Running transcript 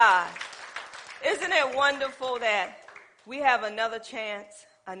Isn't it wonderful that we have another chance,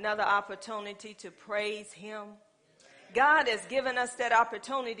 another opportunity to praise him? God has given us that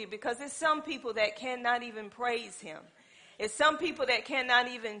opportunity because there's some people that cannot even praise him. It's some people that cannot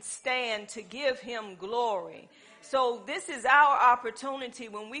even stand to give him glory. So this is our opportunity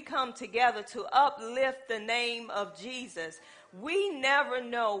when we come together to uplift the name of Jesus. We never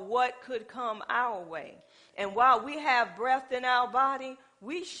know what could come our way. And while we have breath in our body,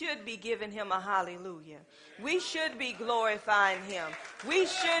 we should be giving him a hallelujah. We should be glorifying him. We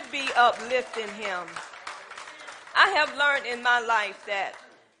should be uplifting him. I have learned in my life that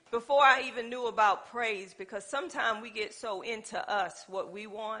before I even knew about praise, because sometimes we get so into us, what we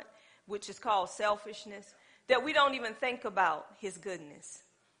want, which is called selfishness, that we don't even think about his goodness.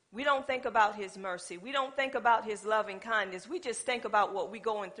 We don't think about his mercy. We don't think about his loving kindness. We just think about what we're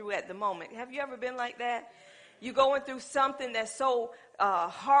going through at the moment. Have you ever been like that? You're going through something that's so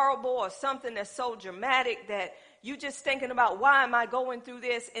horrible or something that's so dramatic that you're just thinking about, why am I going through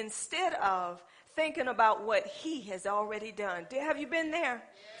this, instead of thinking about what he has already done. Have you been there?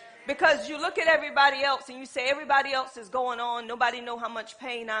 Because you look at everybody else and you say, everybody else is going on. Nobody know how much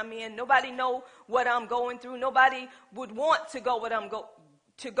pain I'm in. Nobody know what I'm going through. Nobody would want to go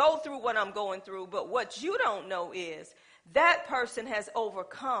through what I'm going through. But what you don't know is that person has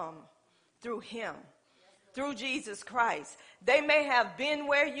overcome through him, through Jesus Christ. They may have been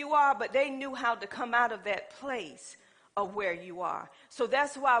where you are, but they knew how to come out of that place of where you are. So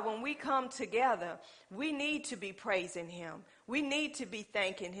that's why when we come together, we need to be praising him. We need to be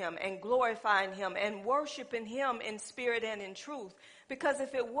thanking him and glorifying him and worshiping him in spirit and in truth. Because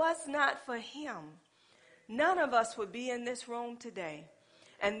if it was not for him, none of us would be in this room today.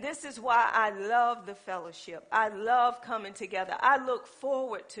 And this is why I love the fellowship. I love coming together. I look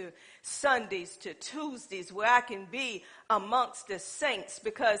forward to Sundays, to Tuesdays, where I can be amongst the saints,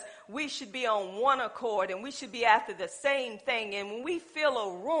 because we should be on one accord and we should be after the same thing. And when we fill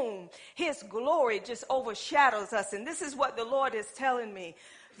a room, his glory just overshadows us. And this is what the Lord is telling me.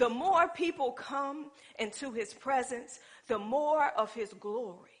 The more people come into his presence, the more of his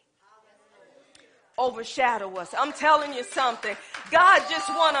glory overshadow us. I'm telling you something. God just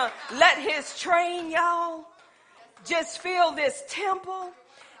want to let his train, y'all, just fill this temple.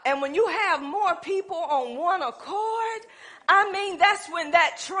 And when you have more people on one accord, I mean, that's when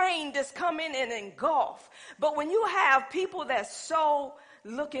that train just come in and engulf. But when you have people that's so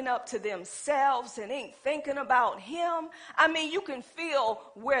looking up to themselves and ain't thinking about him, I mean, you can feel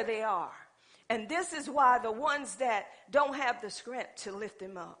where they are. And this is why the ones that don't have the strength to lift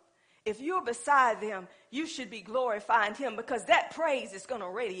them up, if you're beside them, you should be glorifying him, because that praise is going to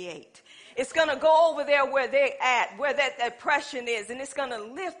radiate. It's going to go over there where they're at, where that depression is, and it's going to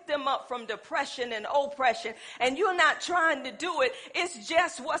lift them up from depression and oppression. And you're not trying to do it. It's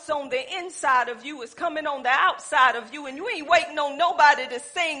just what's on the inside of you is coming on the outside of you, and you ain't waiting on nobody to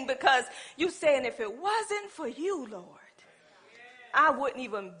sing, because you saying, if it wasn't for you, Lord, I wouldn't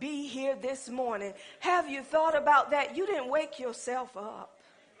even be here this morning. Have you thought about that? You didn't wake yourself up.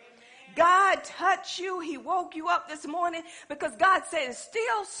 God touched you. He woke you up this morning because God said, there's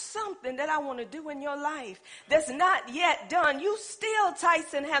still something that I want to do in your life that's not yet done. You still,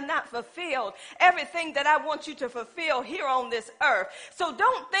 Tyson, have not fulfilled everything that I want you to fulfill here on this earth. So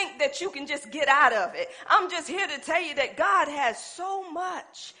don't think that you can just get out of it. I'm just here to tell you that God has so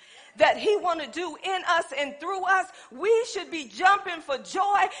much that he want to do in us and through us. We should be jumping for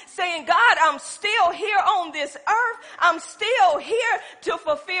joy, saying, God, I'm still here on this earth. I'm still here to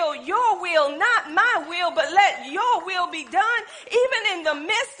fulfill your will, not my will, but let your will be done. Even in the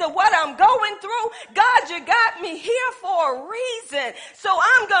midst of what I'm going through, God, you got me here for a reason. So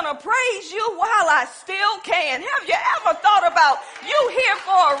I'm going to praise you while I still can. Have you ever thought about you here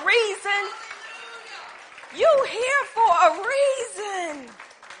for a reason? You here for a reason.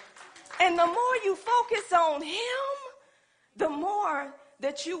 And the more you focus on him, the more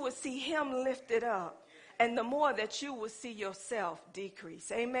that you will see him lifted up, and the more that you will see yourself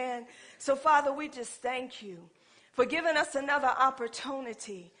decrease. Amen. So, Father, we just thank you for giving us another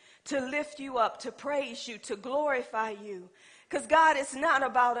opportunity to lift you up, to praise you, to glorify you. Because, God, it's not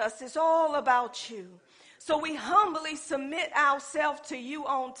about us. It's all about you. So we humbly submit ourselves to you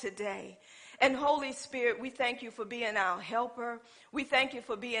on today. And Holy Spirit, we thank you for being our helper. We thank you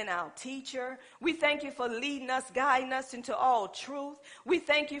for being our teacher. We thank you for leading us, guiding us into all truth. We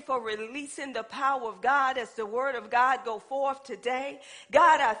thank you for releasing the power of God as the word of God go forth today.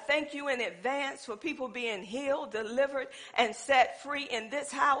 God, I thank you in advance for people being healed, delivered, and set free in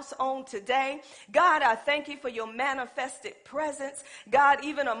this house on today. God, I thank you for your manifested presence, God,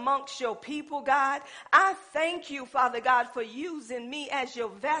 even amongst your people, God. I thank you, Father God, for using me as your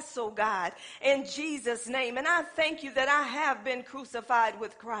vessel, God. in Jesus' name. And I thank you that I have been crucified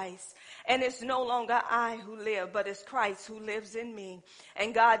with Christ. And it's no longer I who live, but it's Christ who lives in me.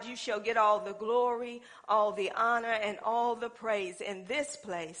 And God, you shall get all the glory, all the honor, and all the praise in this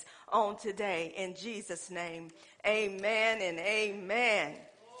place on today. In Jesus' name, amen and amen.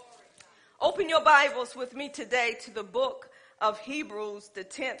 Open your Bibles with me today to the book of Hebrews, the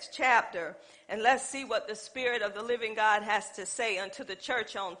 10th chapter, and let's see what the Spirit of the living God has to say unto the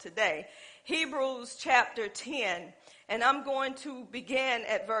church on today. Hebrews chapter 10, and I'm going to begin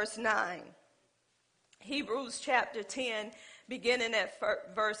at verse 9. Hebrews chapter 10, beginning at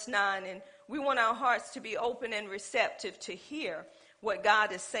verse 9, and we want our hearts to be open and receptive to hear what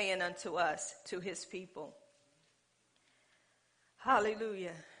God is saying unto us, to his people.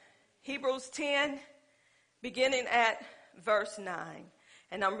 Hallelujah. Hebrews 10, beginning at verse 9,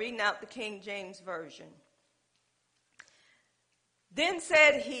 and I'm reading out the King James Version. Then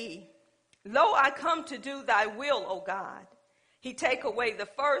said he, Lo, I come to do thy will, O God. He take away the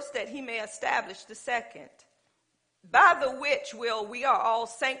first, that he may establish the second. By the which will we are all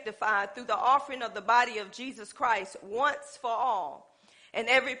sanctified through the offering of the body of Jesus Christ once for all. And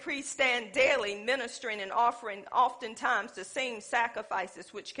every priest stand daily ministering and offering oftentimes the same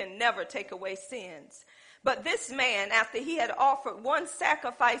sacrifices which can never take away sins. But this man, after he had offered one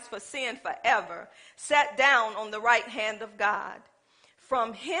sacrifice for sin forever, sat down on the right hand of God.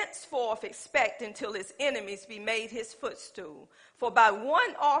 From henceforth expect until his enemies be made his footstool. For by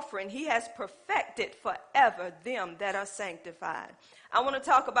one offering he has perfected forever them that are sanctified. I want to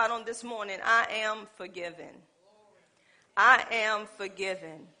talk about on this morning, I am forgiven. I am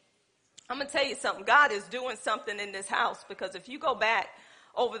forgiven. I'm going to tell you something. God is doing something in this house, because if you go back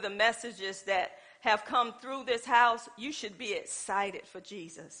over the messages that have come through this house, you should be excited for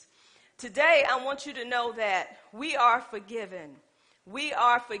Jesus. Today, I want you to know that we are forgiven. We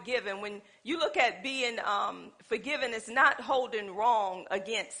are forgiven. When you look at being forgiven, it's not holding wrong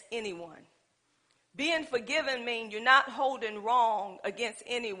against anyone. Being forgiven means you're not holding wrong against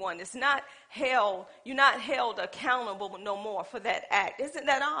anyone. It's not held, you're not held accountable no more for that act. Isn't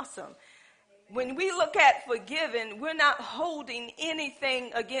that awesome? When we look at forgiven, we're not holding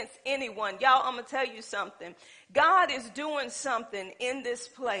anything against anyone. Y'all, I'm going to tell you something. God is doing something in this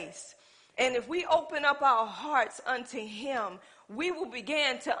place. And if we open up our hearts unto him, we will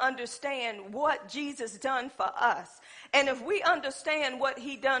begin to understand what Jesus done for us. And if we understand what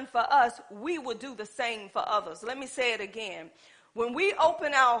he done for us, we will do the same for others. Let me say it again. When we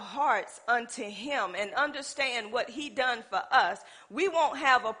open our hearts unto him and understand what he done for us, we won't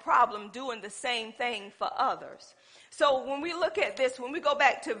have a problem doing the same thing for others. So when we look at this, when we go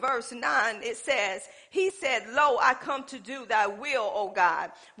back to verse 9, it says, he said, Lo, I come to do thy will, O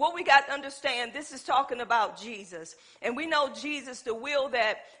God. What we got to understand, this is talking about Jesus. And we know Jesus, the will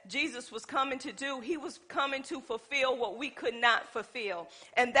that Jesus was coming to do, he was coming to fulfill what we could not fulfill.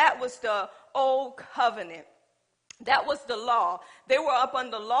 And that was the old covenant. That was the law. They were up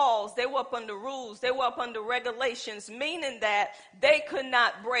under laws. They were up under rules. They were up under regulations, meaning that they could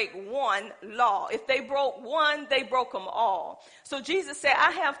not break one law. If they broke one, they broke them all. So Jesus said,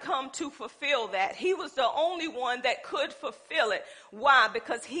 I have come to fulfill that. He was the only one that could fulfill it. Why?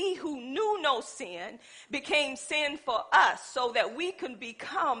 Because he who knew no sin became sin for us, so that we can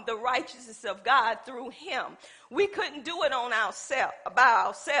become the righteousness of God through him. We couldn't do it on by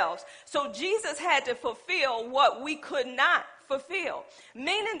ourselves. So Jesus had to fulfill what we could not fulfill.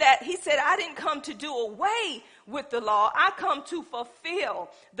 Meaning that he said, I didn't come to do away with the law. I come to fulfill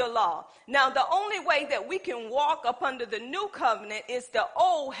the law. Now, the only way that we can walk up under the new covenant is the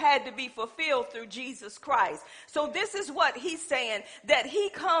old had to be fulfilled through Jesus Christ. So this is what he's saying, that he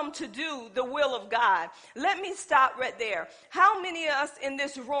come to do the will of God. Let me stop right there. How many of us in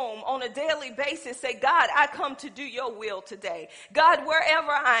this room on a daily basis say, God, I come to do your will today. God,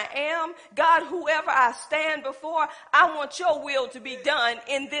 wherever I am, God, whoever I stand before, I want your will to be done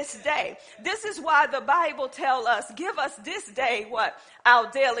in this day. This is why the Bible tells us, give us this day what?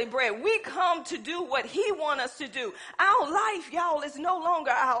 Our daily bread. We come to do what he wants us to do. Our life, y'all, is no longer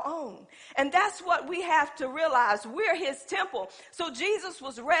our own. And that's what we have to realize. We're his temple. So Jesus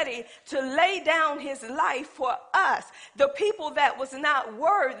was ready to lay down his life for us, the people that was not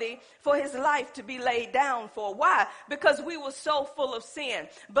worthy for his life to be laid down for. Why? Because we were so full of sin.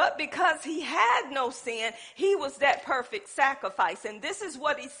 But because he had no sin, he was that perfect sacrifice. And this is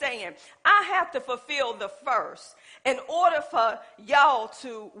what he's saying. I have to fulfill the first in order for y'all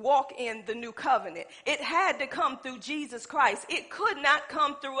to walk in the new covenant. It had to come through Jesus Christ. It could not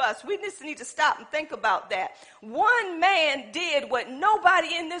come through us. We just need to stop and think about that. One man did what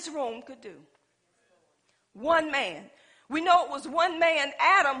nobody in this room could do. One man. We know it was one man,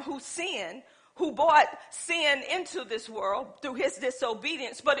 Adam, who sinned, who brought sin into this world through his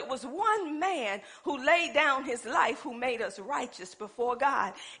disobedience. But it was one man who laid down his life who made us righteous before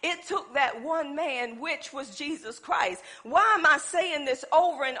God. It took that one man, which was Jesus Christ. Why am I saying this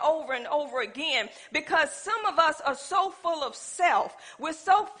over and over and over again? Because some of us are so full of self. We're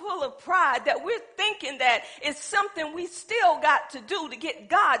so full of pride that we're thinking that it's something we still got to do to get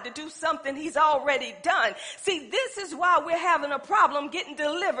God to do something he's already done. See, this is why we're having a problem getting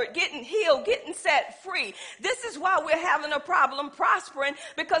delivered, getting healed, getting set free. This is why we're having a problem prospering,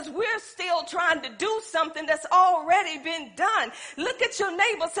 because we're still trying to do something that's already been done. Look at your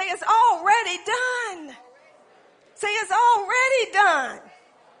neighbor. Say, it's already done. Say, it's already done.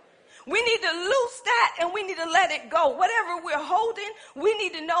 We need to loose that and we need to let it go. Whatever we're holding, we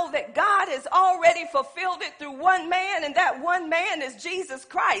need to know that God has already fulfilled it through one man, and that one man is Jesus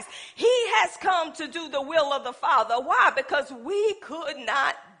Christ. He has come to do the will of the Father. Why? Because we could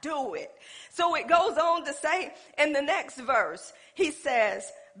not do it. So it goes on to say in the next verse, he says,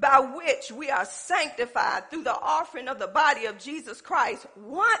 by which we are sanctified through the offering of the body of Jesus Christ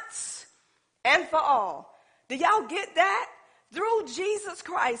once and for all. Do y'all get that? Through Jesus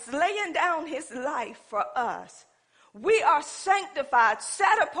Christ laying down his life for us, we are sanctified,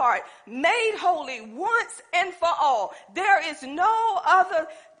 set apart, made holy once and for all. There is any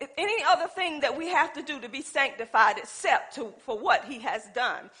other thing that we have to do to be sanctified except for what he has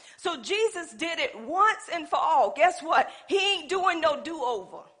done. So Jesus did it once and for all. Guess what? He ain't doing no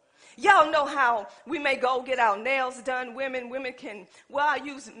do-over. Y'all know how we may go get our nails done. Women can, well, I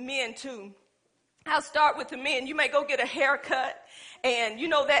use men too. I'll start with the men. You may go get a haircut, and you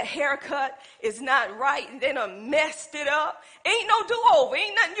know that haircut is not right, and they done messed it up. Ain't no do-over.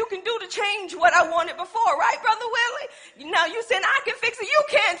 Ain't nothing you can do to change what I wanted before, right, Brother Willie? Now you saying I can fix it. You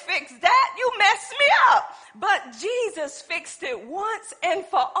can't fix that. You messed me up. But Jesus fixed it once and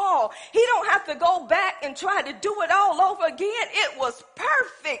for all. He don't have to go back and try to do it all over again. It was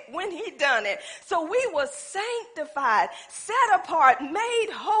perfect when he done it. So we was sanctified, set apart, made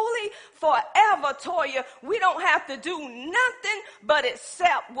holy forever, Toya. We don't have to do nothing but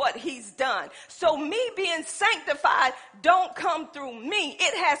accept what he's done. So me being sanctified don't come through me.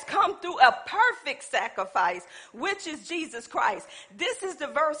 It has come through a perfect sacrifice, which is Jesus Christ. This is the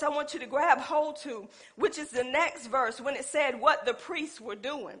verse I want you to grab hold to, which is the next verse when it said what the priests were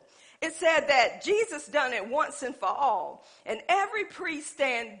doing. It said that Jesus done it once and for all. And every priest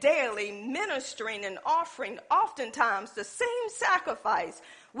stand daily ministering and offering oftentimes the same sacrifice,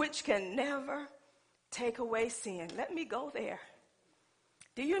 which can never take away sin. Let me go there.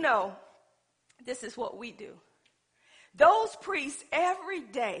 Do you know this is what we do? Those priests every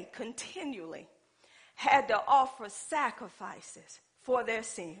day continually had to offer sacrifices for their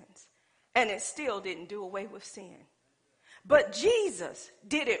sins, and it still didn't do away with sin. But Jesus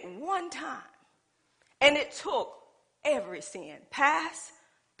did it one time, and it took every sin, past,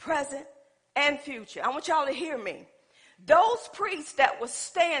 present, and future. I want y'all to hear me. Those priests that were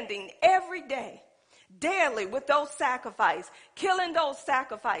standing every day, daily with those sacrifices, killing those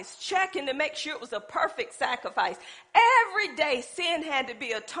sacrifices, checking to make sure it was a perfect sacrifice. Every day sin had to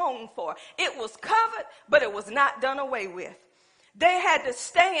be atoned for. It was covered, but it was not done away with. They had to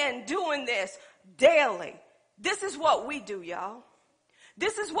stand doing this daily. This is what we do, y'all.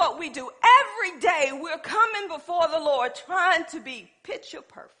 This is what we do. Every day we're coming before the Lord trying to be picture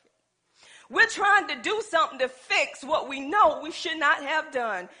perfect. We're trying to do something to fix what we know we should not have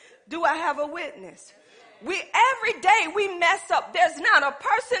done. Do I have a witness? Every day we mess up. There's not a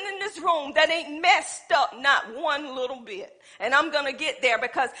person in this room that ain't messed up, not one little bit. And I'm going to get there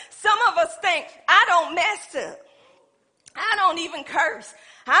because some of us think, I don't mess up. I don't even curse.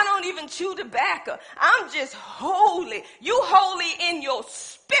 I don't even chew tobacco. I'm just holy. You holy in your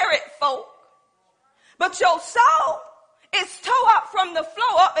spirit, folk. But your soul is tore up from the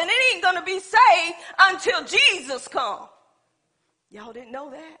floor up, and it ain't going to be saved until Jesus comes. Y'all didn't know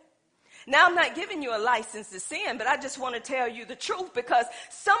that? Now, I'm not giving you a license to sin, but I just want to tell you the truth because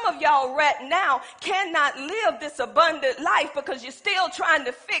some of y'all right now cannot live this abundant life because you're still trying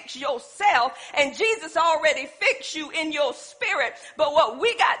to fix yourself, and Jesus already fixed you in your spirit. But what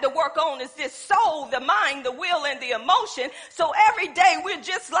we got to work on is this soul, the mind, the will, and the emotion. So every day we're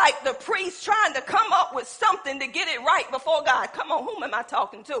just like the priest trying to come up with something to get it right before God. Come on, whom am I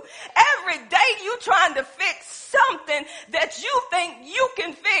talking to? Every day you trying to fix something that you think you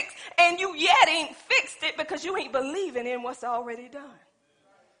can fix, and you yet ain't fixed it because you ain't believing in what's already done.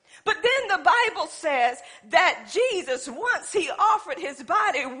 But then the Bible says that Jesus, once he offered his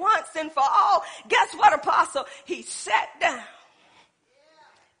body once and for all, guess what, Apostle? He sat down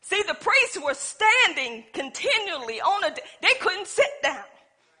See, the priests were standing continually they couldn't sit down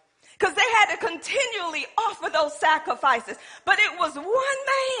because they had to continually offer those sacrifices. But it was one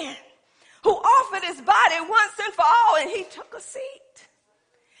man who offered his body once and for all, and he took a seat.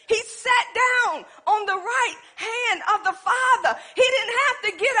 He sat down on the right hand of the Father. He didn't have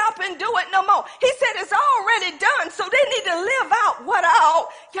to get up and do it no more. He said it's already done, so they need to live out what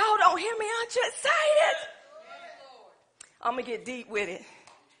y'all don't hear me, aren't you excited? I'm going to get deep with it.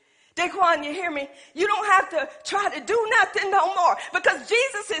 Daquan, you hear me? You don't have to try to do nothing no more because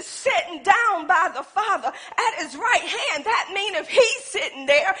Jesus is sitting down by the Father at his right hand. That means if he's sitting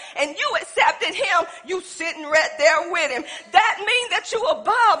there and you accepted him, you sitting right there with him. That means that you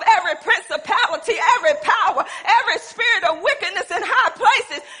above every principality, every power, every spirit of wickedness in high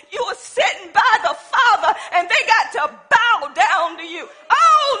places. You are sitting by the Father and they got to bow down to you.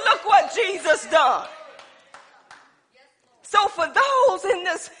 Oh, look what Jesus done. So for those in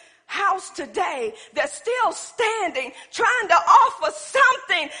this house today that's still standing, trying to offer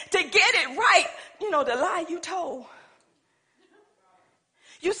something to get it right, the lie you told.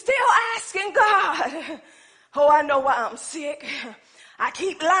 You still asking God, oh, I know why I'm sick. I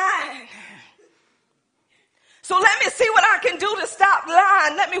keep lying. So let me see what I can do to stop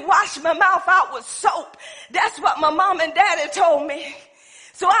lying. Let me wash my mouth out with soap. That's what my mom and daddy told me.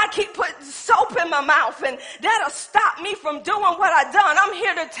 So I keep putting soap in my mouth and that'll stop me from doing what I done. I'm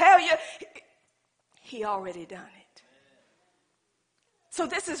here to tell you, he already done it. So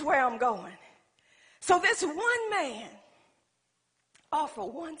this is where I'm going. So this one man offered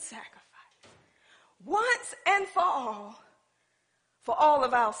one sacrifice, once and for all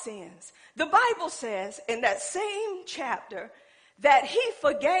of our sins. The Bible says in that same chapter that he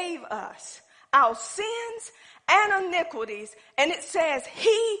forgave us our sins and iniquities, and it says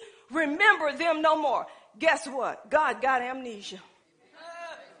he remembered them no more. Guess what? God got amnesia.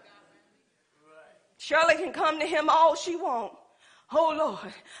 Shirley can come to him all she wants. Oh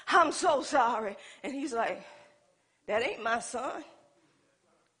Lord, I'm so sorry. And he's like, that ain't my son.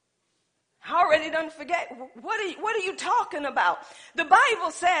 I already done forget. What are you talking about? The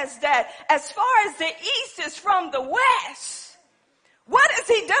Bible says that as far as the east is from the west, what has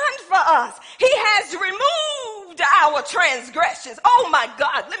he done for us? He has removed our transgressions. Oh my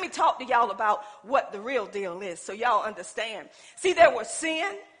God. Let me talk to y'all about what the real deal is so y'all understand. See, there were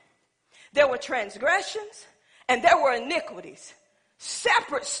sin, there were transgressions, and there were iniquities.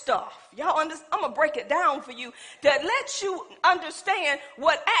 Separate stuff. Y'all understand? I'm going to break it down for you to let you understand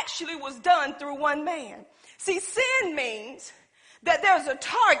what actually was done through one man. See, sin means that there's a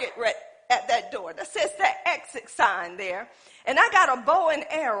target right at that door that says that exit sign there. And I got a bow and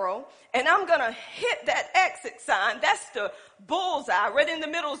arrow, and I'm going to hit that exit sign. That's the bullseye. Right in the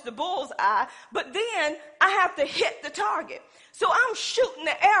middle is the bullseye. But then I have to hit the target. So I'm shooting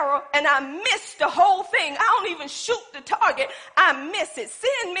the arrow, and I miss the whole thing. I don't even shoot the target. I miss it.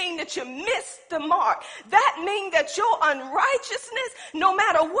 Sin means that you miss the mark. That means that your unrighteousness, no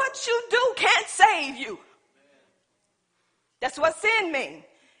matter what you do, can't save you. That's what sin means.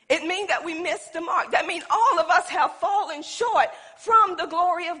 It means that we missed the mark. That means all of us have fallen short from the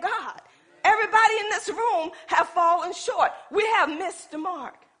glory of God. Everybody in this room have fallen short. We have missed the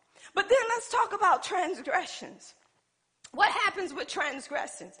mark. But then let's talk about transgressions. What happens with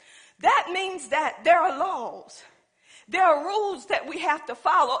transgressions? That means that there are laws. There are rules that we have to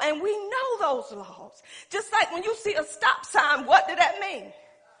follow, and we know those laws. Just like when you see a stop sign, what did that mean?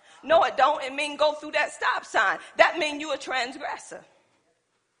 No, it don't. It means go through that stop sign. That means you're a transgressor.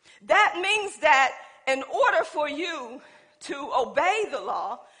 That means that in order for you to obey the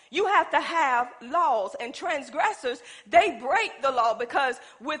law, you have to have laws. And transgressors, they break the law because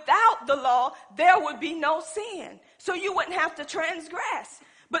without the law, there would be no sin. So you wouldn't have to transgress.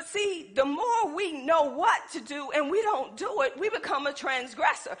 But see, the more we know what to do and we don't do it, we become a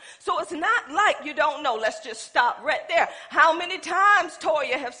transgressor. So it's not like you don't know. Let's just stop right there. How many times,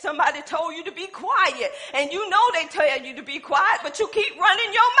 Toya, have somebody told you to be quiet? And you know they tell you to be quiet, but you keep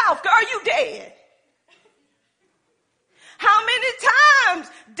running your mouth. Girl, you dead. How many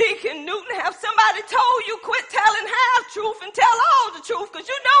times, Deacon Newton, have somebody told you quit telling half truth and tell all the truth because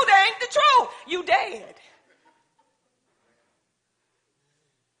you know that ain't the truth? You dead.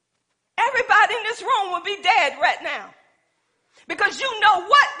 Everybody in this room would be dead right now because you know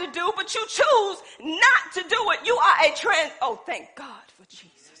what to do, but you choose not to do it. You are oh, thank God for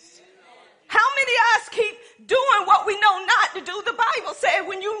Jesus. How many of us keep doing what we know not to do? The Bible said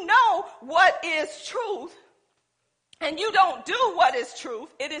when you know what is truth and you don't do what is truth,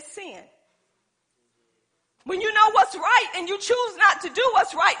 it is sin. When you know what's right and you choose not to do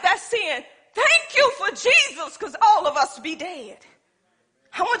what's right, that's sin. Thank you for Jesus because all of us be dead.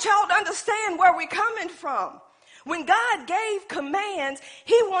 I want y'all to understand where we're coming from. When God gave commands,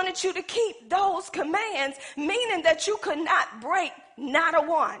 he wanted you to keep those commands, meaning that you could not break not a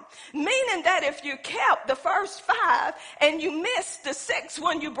one. Meaning that if you kept the first 5 and you missed the 6th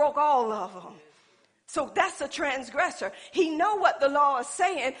one, you broke all of them. So that's a transgressor. He know what the law is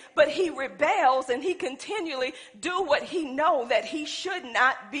saying, but he rebels and he continually do what he know that he should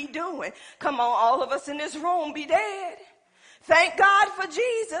not be doing. Come on, all of us in this room be dead. Thank God for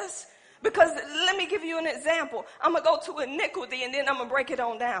Jesus. Because let me give you an example. I'm going to go to iniquity and then I'm going to break it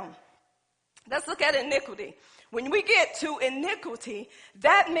on down. Let's look at iniquity. When we get to iniquity,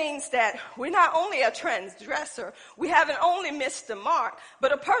 that means that we're not only a transgressor, we haven't only missed the mark,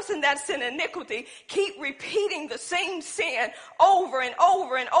 but a person that's in iniquity keep repeating the same sin over and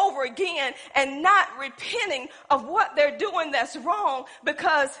over and over again and not repenting of what they're doing that's wrong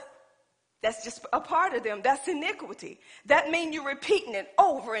because that's just a part of them. That's iniquity. That means you're repeating it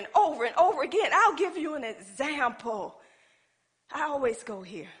over and over and over again. I'll give you an example. I always go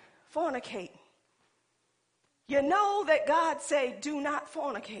here. Fornicate. You know that God say do not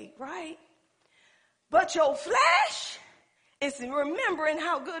fornicate, right? But your flesh is remembering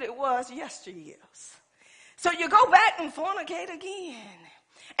how good it was yesteryears. So you go back and fornicate again.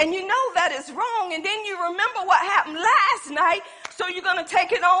 And you know that is wrong, and then you remember what happened last night, so you're going to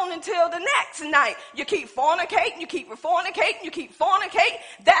take it on until the next night. You keep fornicating, you keep fornicating, you keep fornicating.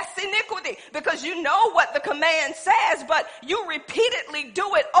 That's iniquity, because you know what the command says, but you repeatedly do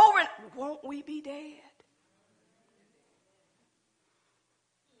it over and won't we be dead?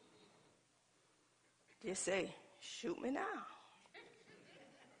 Just say, shoot me now.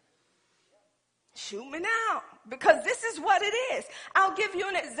 Shoot me now, because this is what it is. I'll give you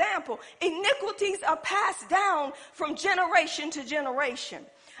an example. Iniquities are passed down from generation to generation.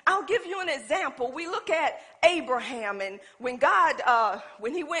 I'll give you an example. We look at Abraham, and when God,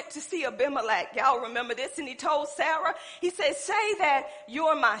 when he went to see Abimelech, y'all remember this, and he told Sarah, he said, say that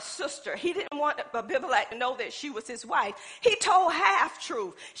you're my sister. He didn't want Abimelech to know that she was his wife. He told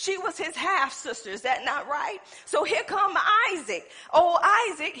half-truth. She was his half-sister. Is that not right? So here come Isaac. Oh,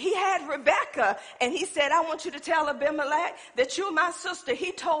 Isaac, he had Rebekah, and he said, I want you to tell Abimelech that you're my sister.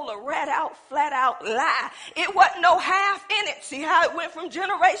 He told a flat out lie. It wasn't no half in it. See how it went from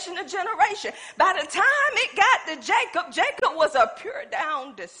generation to generation. By the time it got to Jacob, Jacob was a pure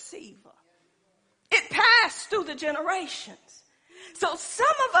down deceiver. It passed through the generations. So some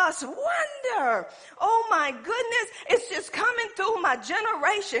of us wonder, oh my goodness, it's just coming through my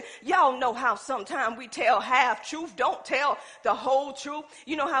generation. Y'all know how sometimes we tell half truth, don't tell the whole truth.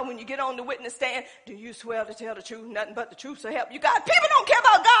 You know how when you get on the witness stand, do you swear to tell the truth, nothing but the truth so help you God? People don't care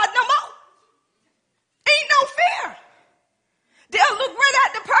about God no more. Ain't no fear. They'll look right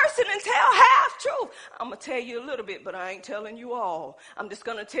at the person and tell half truth. I'm going to tell you a little bit, but I ain't telling you all. I'm just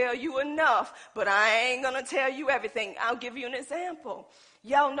going to tell you enough, but I ain't going to tell you everything. I'll give you an example.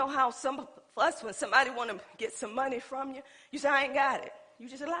 Y'all know how some of us, when somebody want to get some money from you, you say, I ain't got it. You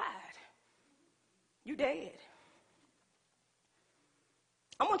just lied. You dead.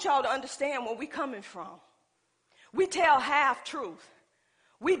 I want y'all to understand where we coming from. We tell half truth.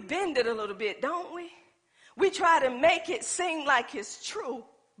 We bend it a little bit, don't we? We try to make it seem like it's true,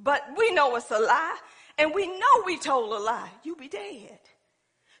 but we know it's a lie, and we know we told a lie. You be dead.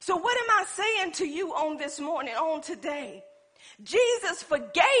 So what am I saying to you on this morning, on today? Jesus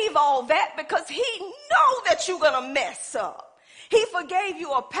forgave all that because he know that you're going to mess up. He forgave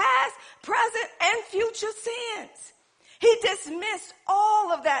you of past, present, and future sins. He dismissed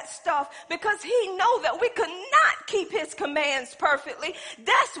all of that stuff because he know that we could not keep his commands perfectly.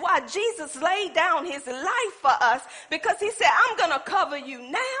 That's why Jesus laid down his life for us, because he said, I'm going to cover you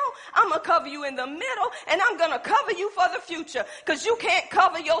now, I'm going to cover you in the middle, and I'm going to cover you for the future, because you can't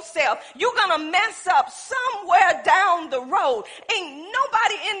cover yourself. You're going to mess up somewhere down the road. Ain't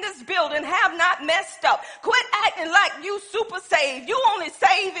nobody in this building have not messed up. Quit acting like you super saved. You only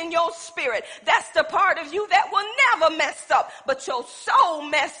save in your spirit. That's the part of you that will never mess up, but your soul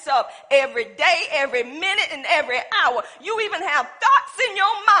mess up every day, every minute, and every hour. You even have thoughts in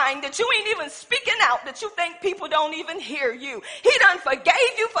your mind that you ain't even speaking out, that you think people don't even hear you. He done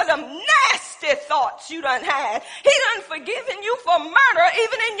forgave you for them nasty thoughts you done had. He done forgiven you for murder,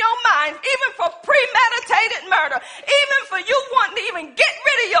 even in your mind, even for premeditated murder, even for you wanting to even get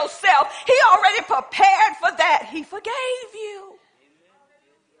rid of yourself. He already prepared for that. He forgave you.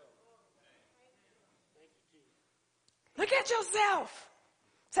 Look at yourself.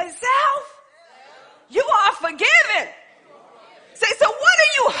 Say, self, you are forgiven. Say, so what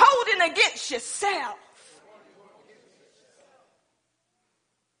are you holding against yourself?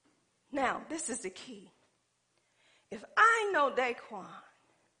 Now, this is the key. If I know Daquan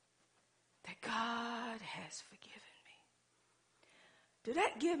that God has forgiven me. Did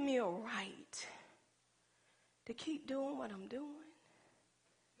that give me a right to keep doing what I'm doing?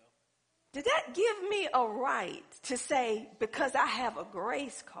 Did that give me a right to say, because I have a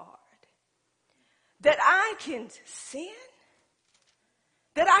grace card, that I can sin?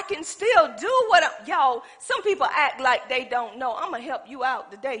 That I can still do what y'all, some people act like they don't know. I'm going to help you out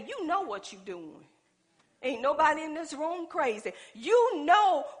today. You know what you're doing. Ain't nobody in this room crazy. You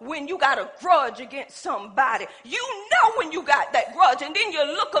know when you got a grudge against somebody. You know when you got that grudge, and then you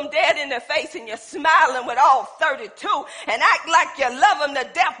look them dead in the face and you're smiling with all 32 and act like you love them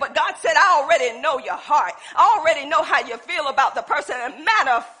to death. But God said, I already know your heart. I already know how you feel about the person. As a matter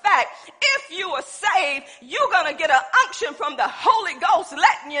of fact, if you are saved, you're going to get an unction from the Holy Ghost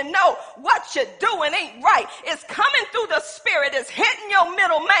letting you know what you're doing ain't right. It's coming through the Spirit. It's hitting your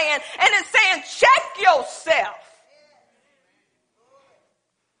middle man, and it's saying, check yourself.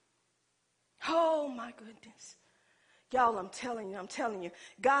 Oh my goodness. Y'all, I'm telling you,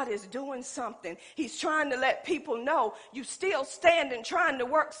 God is doing something. He's trying to let people know you still standing trying to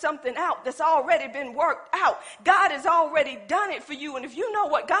work something out that's already been worked out. God has already done it for you. And if you know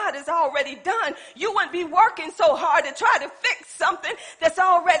what God has already done, you wouldn't be working so hard to try to fix something that's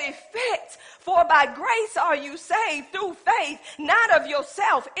already fixed. For by grace are you saved through faith, not of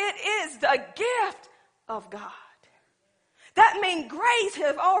yourself. It is the gift of God. That means grace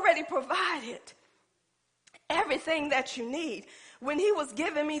has already provided everything that you need. When he was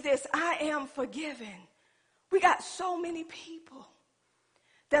giving me this, I am forgiven. We got so many people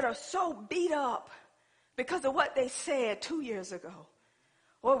that are so beat up because of what they said 2 years ago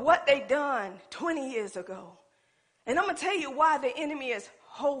or what they done 20 years ago. And I'm going to tell you why the enemy is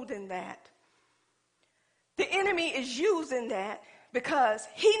holding that. The enemy is using that because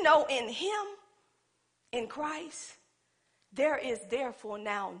he know in him, in Christ, there is therefore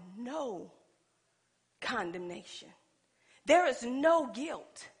now no condemnation. There is no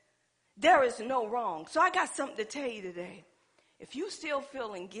guilt. There is no wrong. So I got something to tell you today. If you still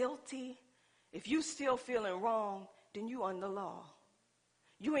feeling guilty, if you still feeling wrong, then you under law.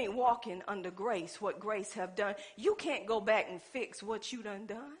 You ain't walking under grace, what grace have done. You can't go back and fix what you done.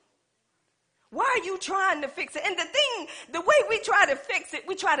 Why are you trying to fix it? And the way we try to fix it,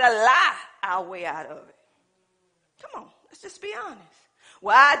 we try to lie our way out of it. Come on, let's just be honest.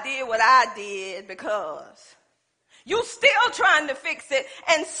 Well, I did what I did because. You still trying to fix it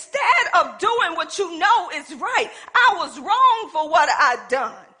instead of doing what you know is right. I was wrong for what I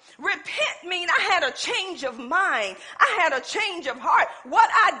done. Repent mean I had a change of mind. I had a change of heart. What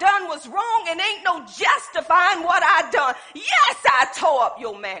I done was wrong, and ain't no justifying what I done. Yes, I tore up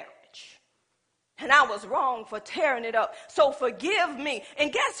your marriage. And I was wrong for tearing it up. So forgive me.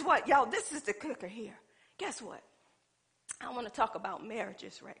 And guess what, y'all? This is the kicker here. Guess what? I want to talk about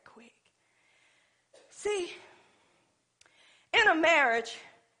marriages right quick. See, in a marriage,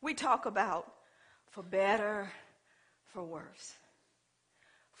 we talk about for better, for worse,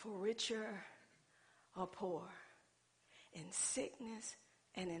 for richer or poor, in sickness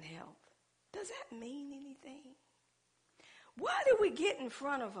and in health. Does that mean anything? Why do we get in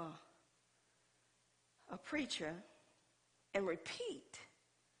front of a preacher and repeat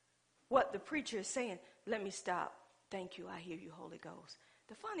what the preacher is saying? Let me stop. Thank you. I hear you, Holy Ghost.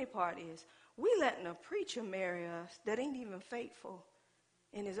 The funny part is we letting a preacher marry us that ain't even faithful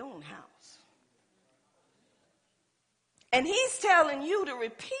in his own house. And he's telling you to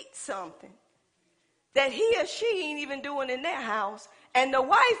repeat something that he or she ain't even doing in their house. And the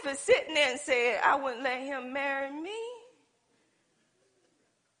wife is sitting there and said, I wouldn't let him marry me.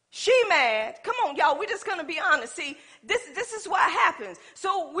 She mad. Come on, y'all. We're just going to be honest. See, this is what happens.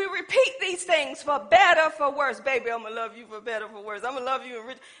 So we repeat these things for better, for worse. Baby, I'm going to love you for better, for worse. I'm going to love you.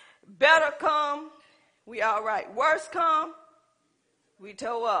 Better come, we all right. Worse come, we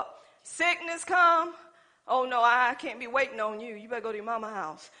toe up. Sickness come, oh no, I can't be waiting on you. You better go to your mama's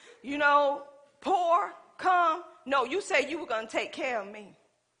house. You know, poor come, no, you say you were going to take care of me.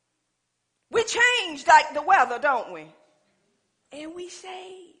 We change like the weather, don't we? And we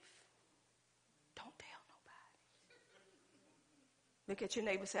save. Don't tell nobody. Look at your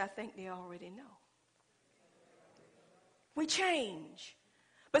neighbor and say, I think they already know. We change.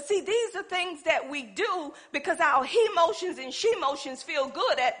 But see, these are things that we do because our he-motions and she-motions feel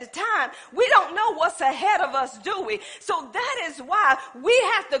good at the time. We don't know what's ahead of us, do we? So that is why we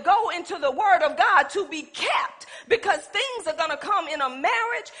have to go into the Word of God to be kept, because things are going to come in a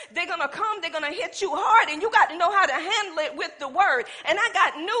marriage. They're going to come. They're going to hit you hard, and you got to know how to handle it with the Word. And I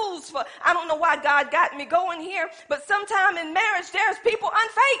got news I don't know why God got me going here, but sometime in marriage, there's people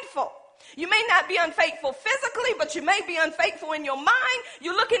unfaithful. You may not be unfaithful physically, but you may be unfaithful in your mind.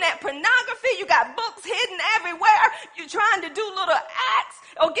 You're looking at pornography. You got books hidden everywhere. You're trying to do little acts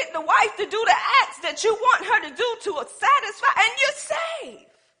or get the wife to do the acts that you want her to do to satisfy, and you're saved.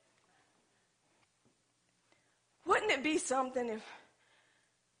 Wouldn't it be something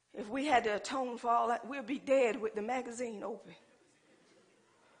if we had to atone for all that? We'll be dead with the magazine open.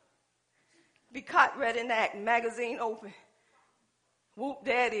 Be caught red in the act, magazine open. Whoop,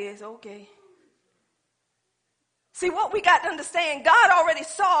 there it is, okay. See, what we got to understand, God already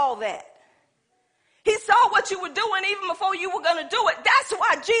saw that. He saw what you were doing even before you were going to do it. That's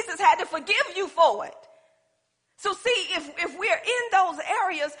why Jesus had to forgive you for it. So see, if we're in those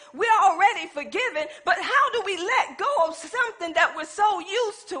areas, we're already forgiven, but how do we let go of something that we're so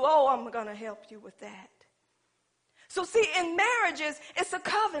used to? Oh, I'm going to help you with that. So see, in marriages, it's a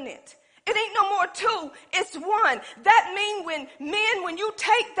covenant. It ain't no more two, it's one. That means when you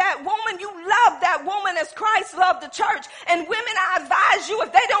take that woman, you love that woman as Christ loved the church. And women, I advise you,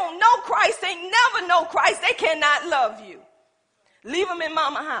 if they don't know Christ, they never know Christ, they cannot love you. Leave them in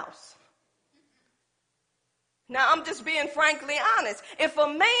mama's house. Now, I'm just being frankly honest. If a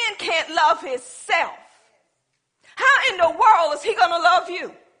man can't love himself, how in the world is he going to love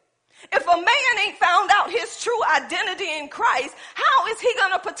you? If a man ain't found out his true identity in Christ, how is he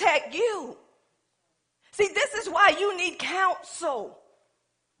going to protect you? See, this is why you need counsel.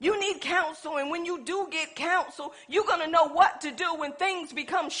 You need counsel, and when you do get counsel, you're going to know what to do when things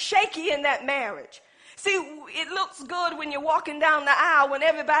become shaky in that marriage. See, it looks good when you're walking down the aisle when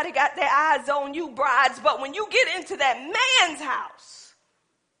everybody got their eyes on you, brides, but when you get into that man's house,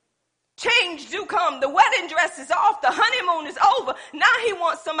 change do come. The wedding dress is off. The honeymoon is over. Now he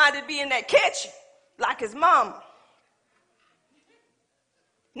wants somebody to be in that kitchen like his mama.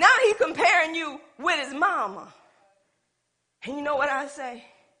 Now he comparing you with his mama. And you know what I say?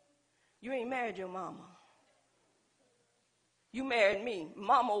 You ain't married your mama. You married me.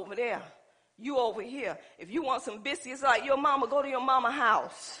 Mama over there. You over here. If you want some biscuits like your mama, go to your mama's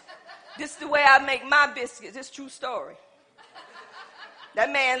house. This is the way I make my biscuits. It's a true story.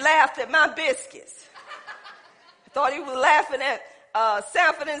 That man laughed at my biscuits. I thought he was laughing at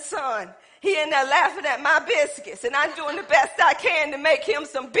Sanford and Son. He in there laughing at my biscuits, and I'm doing the best I can to make him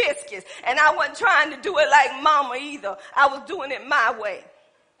some biscuits. And I wasn't trying to do it like mama either. I was doing it my way.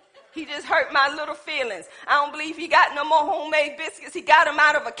 He just hurt my little feelings. I don't believe he got no more homemade biscuits. He got them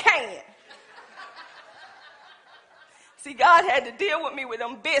out of a can. See, God had to deal with me with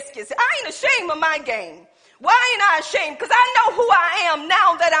them biscuits. I ain't ashamed of my game. Why ain't I ashamed? Because I know who I am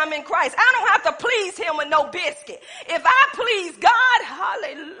now that I'm in Christ. I don't have to please him with no biscuit. If I please God,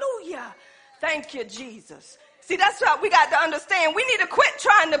 hallelujah. Thank you, Jesus. See, that's what we got to understand. We need to quit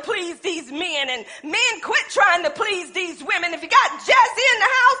trying to please these men, and men quit trying to please these women. If you got Jazzy in the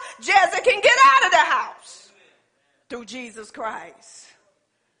house, Jazzy can get out of the house through Jesus Christ.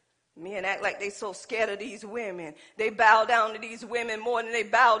 Men act like they so scared of these women. They bow down to these women more than they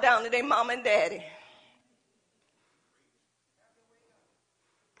bow down to their mom and daddy.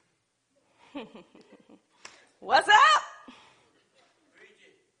 What's up?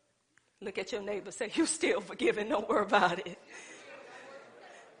 Look at your neighbor. Say, you still forgiving. Don't worry about it.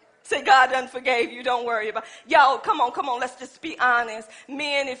 Say, God done forgave you. Don't worry about it. Y'all, come on. Let's just be honest.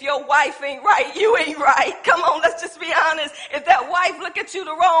 Men, if your wife ain't right, you ain't right. Come on, let's just be honest. If that wife look at you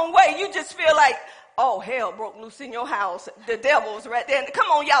the wrong way, you just feel like, oh, hell broke loose in your house. The devil's right there. Come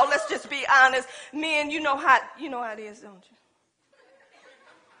on, y'all, let's just be honest. Men, you know how it is, don't you?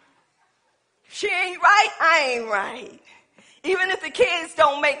 She ain't right, I ain't right. Even if the kids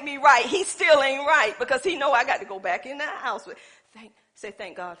don't make me right, he still ain't right because he know I got to go back in the house. Say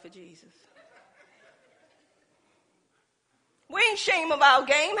thank God for Jesus. We ain't shame of our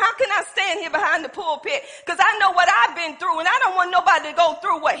game. How can I stand here behind the pulpit? Because I know what I've been through, and I don't want nobody to go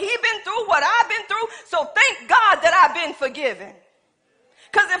through what he been through, what I've been through. So thank God that I've been forgiven.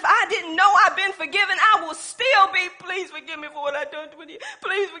 Because if I didn't know I've been forgiven, I will still be, please forgive me for what I done to you.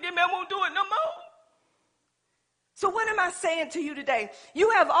 Please forgive me, I won't do it no more. So what am I saying to you today? You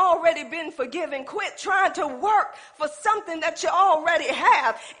have already been forgiven. Quit trying to work for something that you already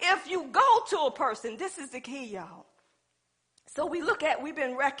have. If you go to a person, this is the key, y'all. So we've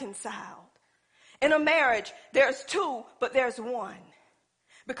been reconciled. In a marriage, there's two, but there's one.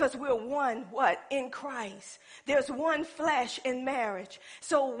 Because we're one, in Christ. There's one flesh in marriage.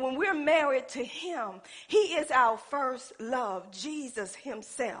 So when we're married to him, he is our first love, Jesus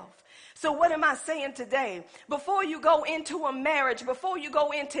himself. So what am I saying today? Before you go into a marriage, before you go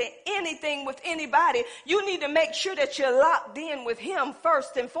into anything with anybody, you need to make sure that you're locked in with him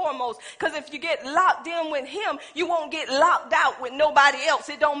first and foremost. Because if you get locked in with him, you won't get locked out with nobody else.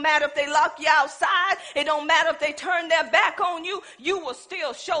 It don't matter if they lock you outside. It don't matter if they turn their back on you. You will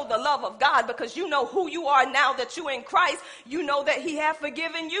still show the love of God because you know who you are now that you're in Christ. You know that he has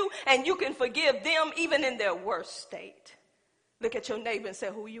forgiven you and you can forgive them even in their worst state. Look at your neighbor and say,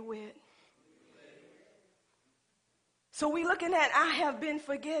 who you with? So we looking at, I have been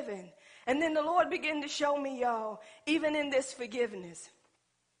forgiven. And then the Lord began to show me, y'all, even in this forgiveness.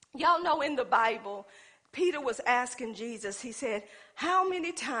 Y'all know in the Bible, Peter was asking Jesus, he said, how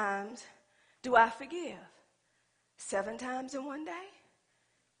many times do I forgive? 7 times in one day?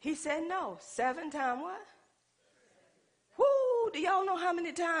 He said, no. 7 times what? Whoo, do y'all know how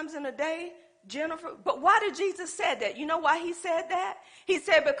many times in a day, Jennifer? But why did Jesus say that? You know why he said that? He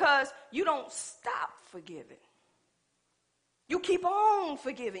said because you don't stop forgiving. You keep on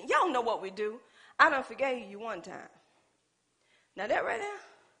forgiving. Y'all know what we do. I done forgave you one time. Now that right there,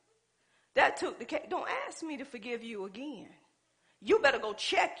 that took the cake. Don't ask me to forgive you again. You better go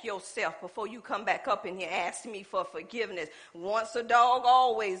check yourself before you come back up in here asking me for forgiveness. Once a dog,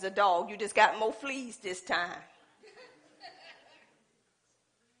 always a dog. You just got more fleas this time.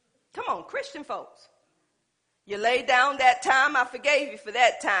 Come on, Christian folks. You laid down that time, I forgave you for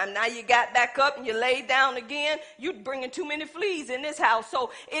that time. Now you got back up and you laid down again. You're bringing too many fleas in this house.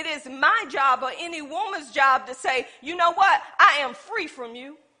 So it is my job or any woman's job to say, you know what? I am free from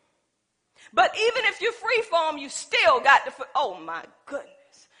you. But even if you're free from them, you still got to, oh my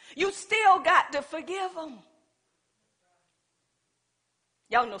goodness. You still got to forgive them.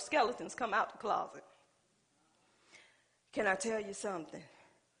 Y'all know skeletons come out the closet. Can I tell you something?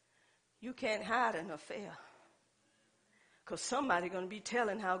 You can't hide an affair. Because somebody's going to be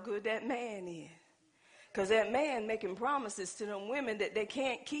telling how good that man is. Because that man making promises to them women that they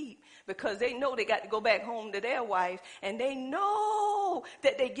can't keep because they know they got to go back home to their wife. And they know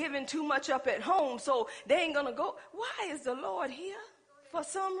that they're giving too much up at home. So they ain't going to go. Why is the Lord here? For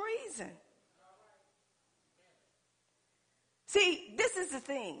some reason. See, this is the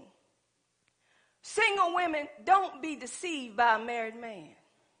thing. Single women, don't be deceived by a married man.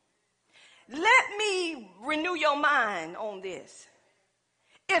 Let me renew your mind on this.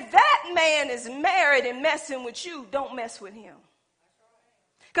 If that man is married and messing with you, don't mess with him.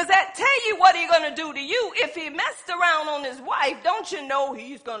 Because that tell you what he's going to do to you. If he messed around on his wife, don't you know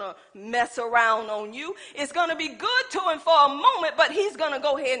he's going to mess around on you? It's going to be good to him for a moment, but he's going to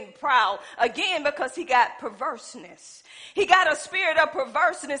go ahead and prowl again because he got perverseness. He got a spirit of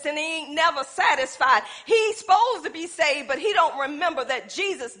perverseness and he ain't never satisfied. He's supposed to be saved, but he don't remember that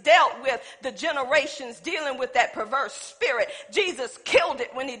Jesus dealt with the generations dealing with that perverse spirit. Jesus killed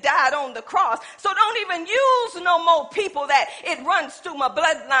it when he died on the cross. So don't even use no more people that it runs through my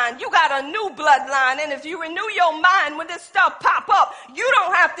bloodline. You got a new bloodline, and if you renew your mind when this stuff pop up, you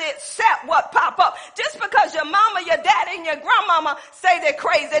don't have to accept what pop up. Just because your mama, your daddy, and your grandmama say they're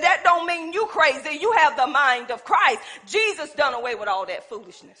crazy, that don't mean you crazy. You have the mind of Christ. Jesus done away with all that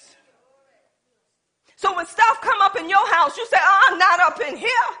foolishness. So when stuff come up in your house, you say, oh, I'm not up in here.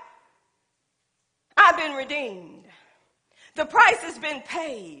 I've been redeemed. The price has been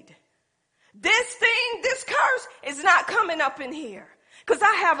paid. This thing, this curse is not coming up in here. Because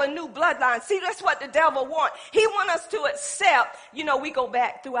I have a new bloodline. See, that's what the devil wants. He wants us to accept, we go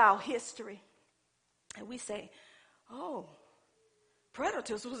back through our history. And we say, oh,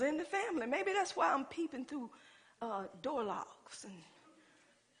 predators was in the family. Maybe that's why I'm peeping through door locks. And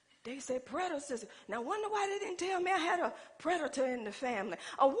they say predators. Now, wonder why they didn't tell me I had a predator in the family.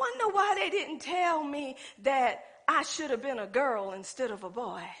 I wonder why they didn't tell me that I should have been a girl instead of a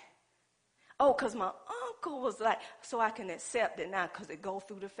boy. Oh, because my uncle was like, so I can accept it now because it go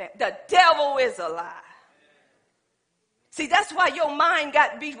through the family. The devil is a lie. See, that's why your mind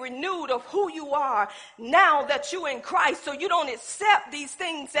got to be renewed of who you are now that you're in Christ, so you don't accept these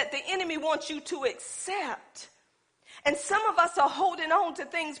things that the enemy wants you to accept. And some of us are holding on to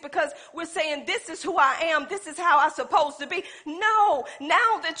things because we're saying, this is who I am. This is how I'm supposed to be. No,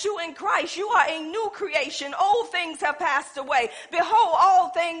 now that you're in Christ, you are a new creation. Old things have passed away. Behold, all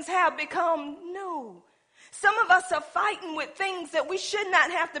things have become new. Some of us are fighting with things that we should not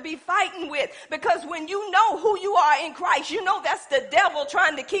have to be fighting with, because when you know who you are in Christ, you know that's the devil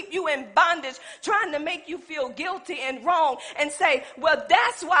trying to keep you in bondage, trying to make you feel guilty and wrong and say, well,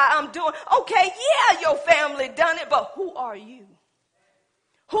 that's why I'm doing. Okay, yeah, your family done it, but who are you?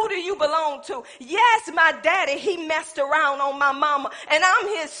 Who do you belong to? Yes, my daddy, he messed around on my mama, and I'm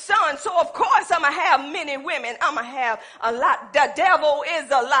his son, so of course I'm going to have many women. I'm going to have a lot. The devil is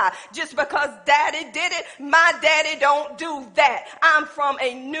a lie. Just because daddy did it, my daddy don't do that. I'm from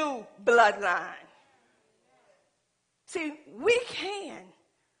a new bloodline. See, we can,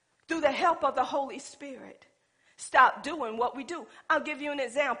 through the help of the Holy Spirit, stop doing what we do. I'll give you an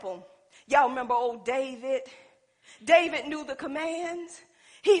example. Y'all remember old David? David knew the commands.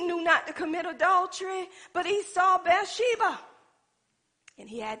 He knew not to commit adultery, but he saw Bathsheba, and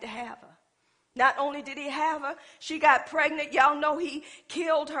he had to have her. Not only did he have her, she got pregnant. Y'all know he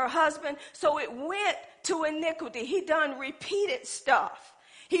killed her husband, so it went to iniquity. He done repeated stuff.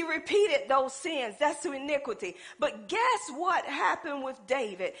 He repeated those sins. That's to iniquity. But guess what happened with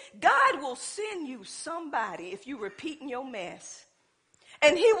David? God will send you somebody if you're repeating your mess.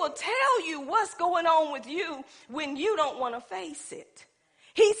 And he will tell you what's going on with you when you don't want to face it.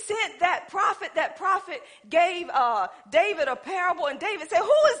 He sent that prophet. That prophet gave David a parable, and David said,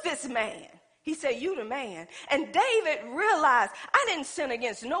 who is this man? He said, you the man. And David realized, I didn't sin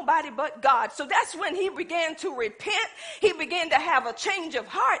against nobody but God. So that's when he began to repent. He began to have a change of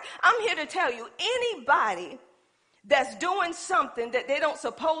heart. I'm here to tell you, anybody that's doing something that they don't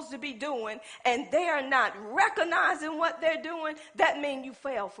supposed to be doing, and they are not recognizing what they're doing, that means you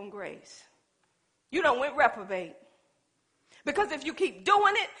fell from grace. You don't went reprobate. Because if you keep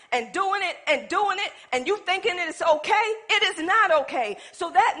doing it and doing it and doing it and you thinking it's okay, it is not okay. So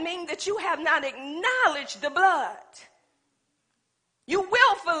that means that you have not acknowledged the blood. You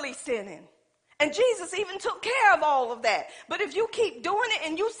willfully sinning. And Jesus even took care of all of that. But if you keep doing it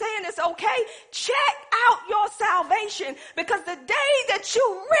and you saying it's okay, check out your salvation. Because the day that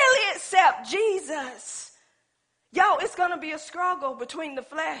you really accept Jesus, y'all, it's going to be a struggle between the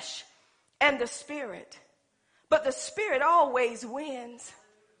flesh and the spirit. But the spirit always wins.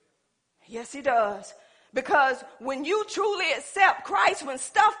 Yes, he does. Because when you truly accept Christ, when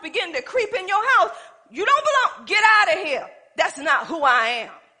stuff begin to creep in your house, you don't belong. Get out of here. That's not who I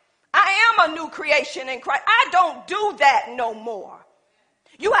am. I am a new creation in Christ. I don't do that no more.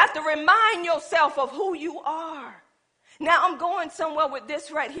 You have to remind yourself of who you are. Now I'm going somewhere with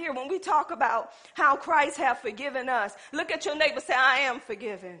this right here. When we talk about how Christ has forgiven us, look at your neighbor, say, I am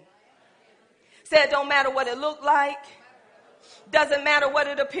forgiven. Say, it don't matter what it looked like. Doesn't matter what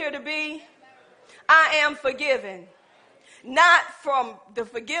it appeared to be. I am forgiven. Not from the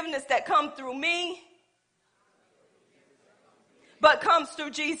forgiveness that comes through me, but comes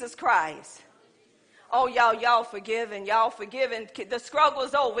through Jesus Christ. Oh, y'all forgiven. Y'all forgiven. The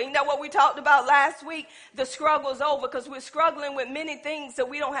struggle's over. You know what we talked about last week? The struggle's over because we're struggling with many things that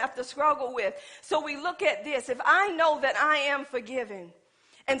we don't have to struggle with. So we look at this. If I know that I am forgiven,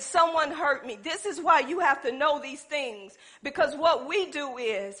 and someone hurt me. This is why you have to know these things. Because what we do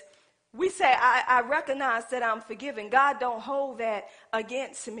is we say, I recognize that I'm forgiven. God don't hold that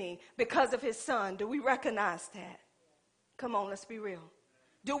against me because of his son. Do we recognize that? Come on, let's be real.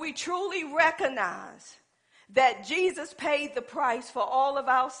 Do we truly recognize that Jesus paid the price for all of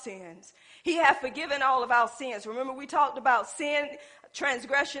our sins? He has forgiven all of our sins. Remember, we talked about sin,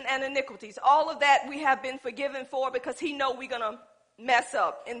 transgression, and iniquities. All of that we have been forgiven for because he know we're going to mess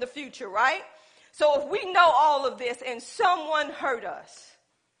up in the future, right? So if we know all of this and someone hurt us,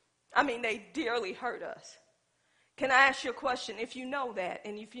 I mean, they dearly hurt us. Can I ask you a question? If you know that,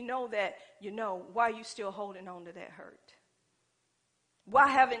 and if you know that, you know, why are you still holding on to that hurt? Why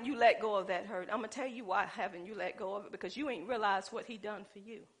haven't you let go of that hurt? I'm going to tell you why haven't you let go of it. Because you ain't realized what he done for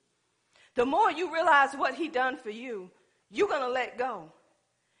you. The more you realize what he done for you, you're going to let go.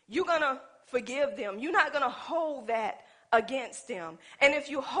 You're going to forgive them. You're not going to hold that against them. And if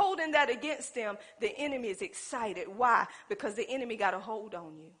you're holding that against them, the enemy is excited. Why? Because the enemy got a hold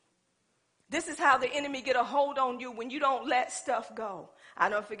on you. This is how the enemy get a hold on you when you don't let stuff go. I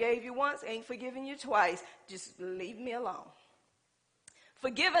done forgave you once, ain't forgiving you twice. Just leave me alone.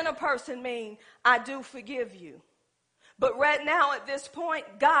 Forgiving a person means I do forgive you. But right now at this point,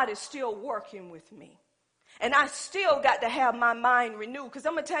 God is still working with me. And I still got to have my mind renewed. Because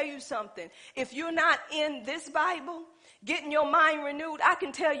I'm going to tell you something. If you're not in this Bible, getting your mind renewed, I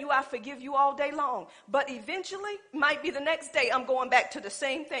can tell you I forgive you all day long. But eventually, might be the next day, I'm going back to the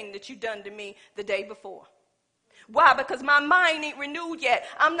same thing that you done to me the day before. Why? Because my mind ain't renewed yet.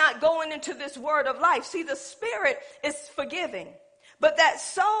 I'm not going into this word of life. See, the spirit is forgiving. But that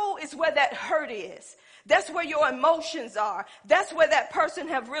soul is where that hurt is. That's where your emotions are. That's where that person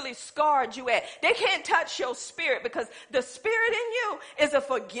have really scarred you at. They can't touch your spirit because the spirit in you is a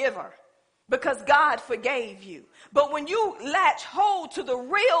forgiver. because God forgave you. But when you latch hold to the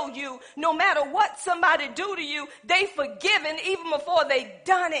real you, no matter what somebody do to you, they forgiven even before they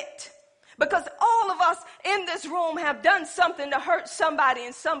done it. Because all of us in this room have done something to hurt somebody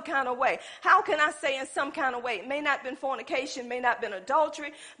in some kind of way. How can I say in some kind of way? It may not have been fornication, may not have been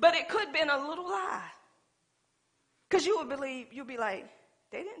adultery, but it could have been a little lie. Because you would believe, you'd be like,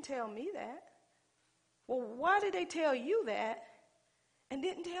 they didn't tell me that. Well, why did they tell you that and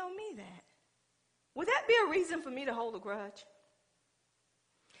didn't tell me that? Would that be a reason for me to hold a grudge?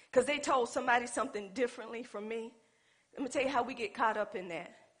 Because they told somebody something differently from me. Let me tell you how we get caught up in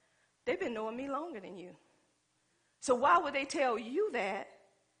that. They've been knowing me longer than you. So why would they tell you that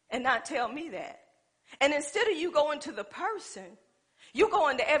and not tell me that? And instead of you going to the person, you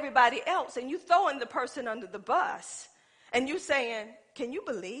going to everybody else and you throwing the person under the bus. And you saying, can you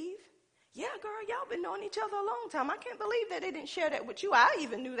believe? Yeah, girl, y'all been knowing each other a long time. I can't believe that they didn't share that with you. I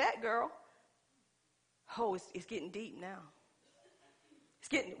even knew that, girl. Oh, it's getting deep now.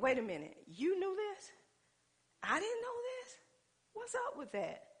 Wait a minute. You knew this? I didn't know this? What's up with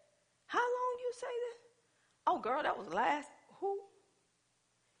that? How long you say this? Oh, girl, that was who?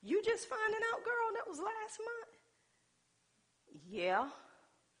 You just finding out, girl, that was last month? Yeah.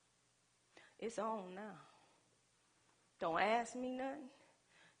 It's on now. Don't ask me nothing.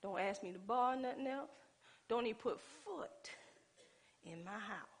 Don't ask me to borrow nothing else. Don't even put foot in my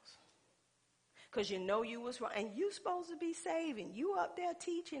house. Because you know you was wrong. And you supposed to be saving. You up there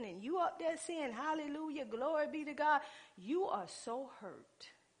teaching and you up there saying, hallelujah, glory be to God. You are so hurt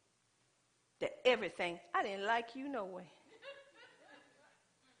that everything, I didn't like you no way.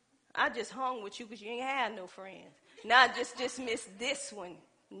 I just hung with you because you ain't had no friends. Now I just dismissed this one.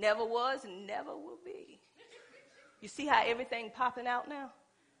 Never was and never will be. You see how everything popping out now?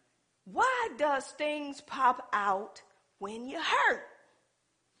 Why does things pop out when you're hurt?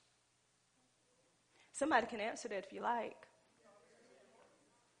 Somebody can answer that if you like.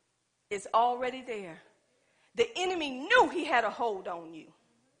 It's already there. The enemy knew he had a hold on you.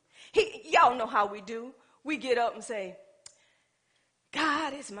 Y'all know how we do. We get up and say,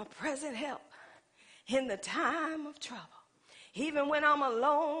 God is my present help in the time of trouble. Even when I'm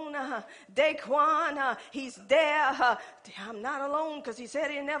alone, Daquan, he's there. I'm not alone because he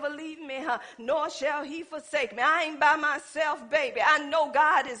said he'll never leave me, nor shall he forsake me. I ain't by myself, baby. I know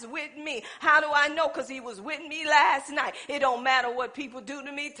God is with me. How do I know? Because he was with me last night. It don't matter what people do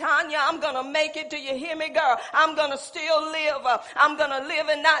to me, Tanya. I'm going to make it. Do you hear me, girl? I'm going to still live. I'm going to live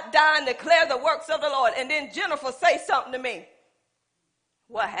and not die and declare the works of the Lord. And then Jennifer say something to me.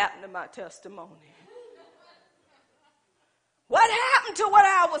 What happened to my testimony? What happened to what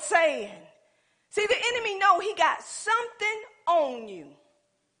I was saying? See, the enemy know he got something on you.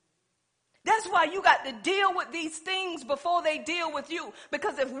 That's why you got to deal with these things before they deal with you.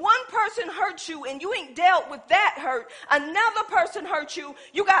 Because if one person hurts you and you ain't dealt with that hurt, another person hurt you,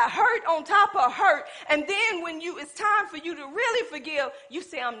 you got hurt on top of hurt. And then when it's time for you to really forgive, you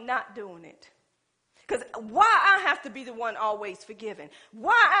say, I'm not doing it. Because why I have to be the one always forgiven?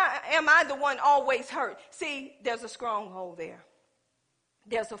 Why am I the one always hurt? See, there's a stronghold there.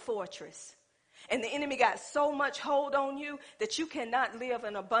 There's a fortress. And the enemy got so much hold on you that you cannot live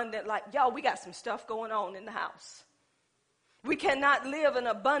an abundant life. Y'all, we got some stuff going on in the house. We cannot live an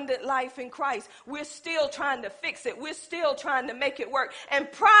abundant life in Christ. We're still trying to fix it. We're still trying to make it work. And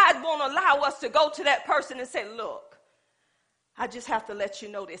pride won't allow us to go to that person and say, look, I just have to let you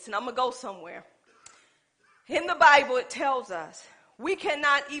know this. And I'm going to go somewhere. In the Bible, it tells us we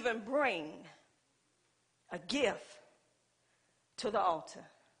cannot even bring a gift to the altar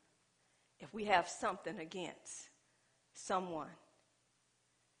if we have something against someone.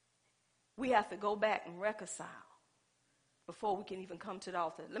 We have to go back and reconcile before we can even come to the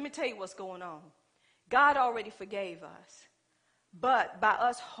altar. Let me tell you what's going on. God already forgave us. But by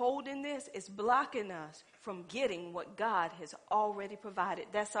us holding this, it's blocking us from getting what God has already provided.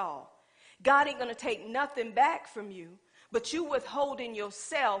 That's all. God ain't going to take nothing back from you, but you withholding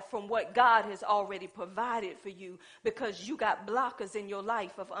yourself from what God has already provided for you because you got blockers in your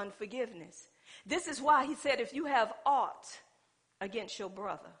life of unforgiveness. This is why he said if you have aught against your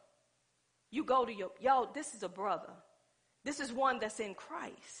brother, you go to y'all, this is a brother. This is one that's in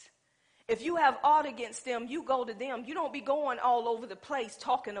Christ. If you have aught against them, you go to them. You don't be going all over the place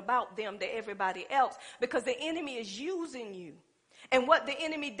talking about them to everybody else because the enemy is using you. And what the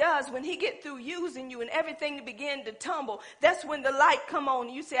enemy does when he get through using you and everything begin to tumble, that's when the light come on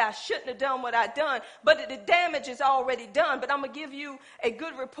and you say, I shouldn't have done what I done, but the damage is already done. But I'm going to give you a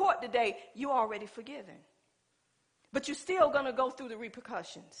good report today. You already forgiven. But you're still going to go through the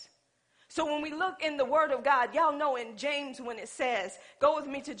repercussions. So when we look in the Word of God, y'all know in James when it says, go with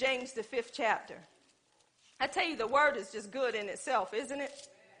me to James, the 5th chapter. I tell you, the Word is just good in itself, isn't it?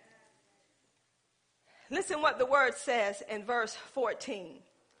 Listen what the Word says in verse 14.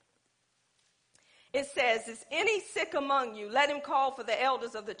 It says, is any sick among you? Let him call for the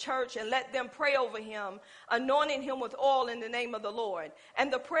elders of the church and let them pray over him, anointing him with oil in the name of the Lord. And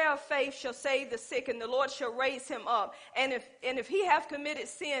the prayer of faith shall save the sick, and the Lord shall raise him up. And if he have committed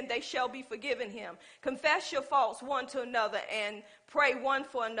sin, they shall be forgiven him. Confess your faults one to another and pray one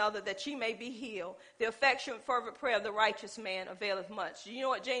for another that ye may be healed. The affectionate fervent prayer of the righteous man availeth much. You know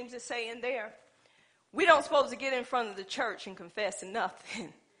what James is saying there? We don't supposed to get in front of the church and confess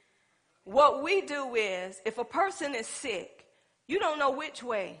nothing. What we do is, if a person is sick, you don't know which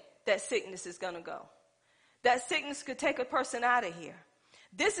way that sickness is going to go. That sickness could take a person out of here.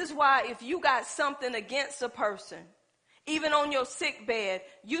 This is why if you got something against a person, even on your sick bed,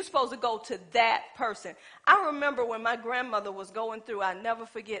 you're supposed to go to that person. I remember when my grandmother was going through, I'll never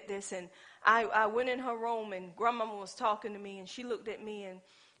forget this, and I went in her room and grandmama was talking to me, and she looked at me and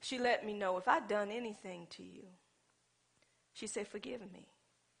she let me know, if I'd done anything to you, she said, forgive me.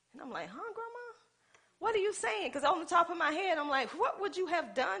 And I'm like, huh, Grandma? What are you saying? Because on the top of my head, I'm like, what would you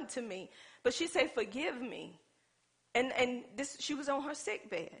have done to me? But she said, forgive me. And she was on her sick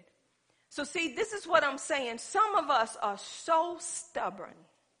bed. So see, this is what I'm saying. Some of us are so stubborn,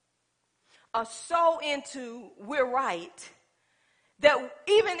 are so into we're right, that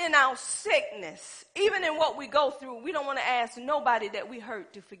even in our sickness, even in what we go through, we don't want to ask nobody that we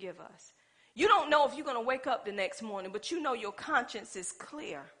hurt to forgive us. You don't know if you're going to wake up the next morning, but you know your conscience is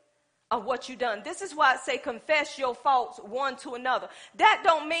clear of what you done. This is why I say confess your faults one to another. That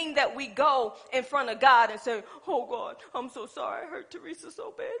don't mean that we go in front of God and say, oh God, I'm so sorry I hurt Teresa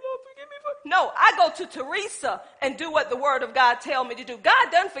so bad. Lord, forgive me. No, I go to Teresa and do what the Word of God tell me to do.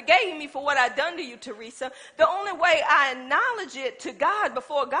 God done forgave me for what I done to you, Teresa. The only way I acknowledge it to God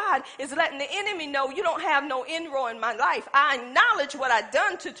before God is letting the enemy know you don't have no inroad in my life. I acknowledge what I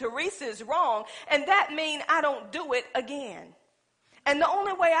done to Teresa is wrong, and that means I don't do it again. And the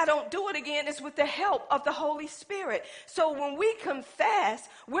only way I don't do it again is with the help of the Holy Spirit. So when we confess,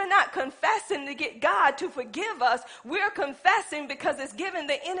 we're not confessing to get God to forgive us. We're confessing because it's giving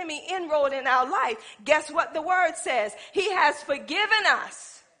the enemy inroad in our life. Guess what the Word says? He has forgiven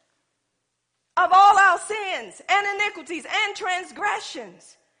us of all our sins and iniquities and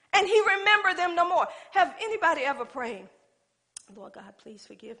transgressions. And he remembered them no more. Have anybody ever prayed, Lord God, please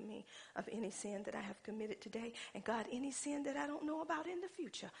forgive me of any sin that I have committed today. And God, any sin that I don't know about in the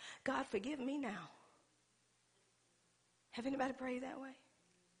future, God, forgive me now. Have anybody prayed that way?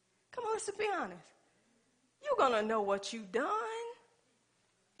 Come on, let's be honest. You're going to know what you've done.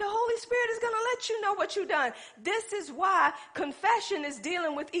 The Holy Spirit is going to let you know what you've done. This is why confession is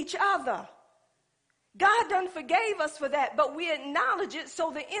dealing with each other. God done forgave us for that, but we acknowledge it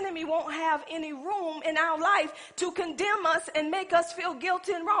so the enemy won't have any room in our life to condemn us and make us feel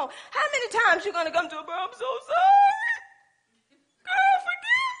guilty and wrong. How many times you going to come to a bro, I'm so sorry. God,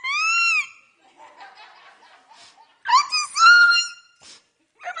 forgive me. I'm just sorry.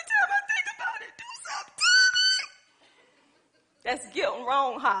 Every time I think about it, do something. That's guilt and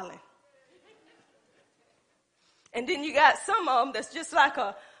wrong hollering. And then you got some of them that's just like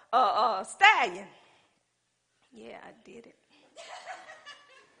a stallion. Yeah, I did it.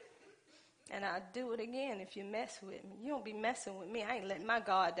 And I'll do it again if you mess with me. You don't be messing with me. I ain't letting my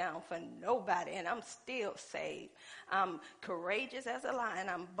guard down for nobody, and I'm still saved. I'm courageous as a lion.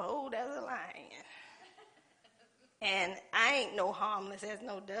 I'm bold as a lion. And I ain't no harmless as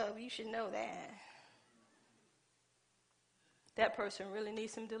no dove. You should know that. That person really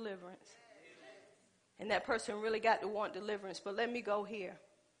needs some deliverance. And that person really got to want deliverance. But let me go here.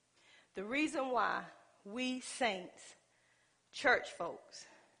 The reason why we saints, church folks,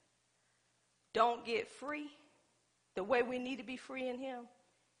 don't get free the way we need to be free in him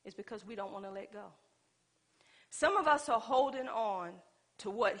is because we don't want to let go. Some of us are holding on to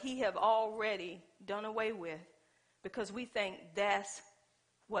what he have already done away with because we think that's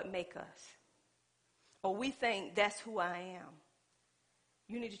what make us. Or we think that's who I am.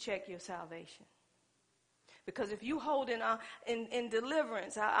 You need to check your salvation. Because if you hold in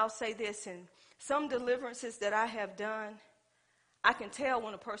deliverance, I'll say this, in some deliverances that I have done, I can tell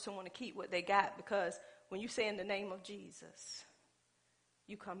when a person want to keep what they got, because when you say in the name of Jesus,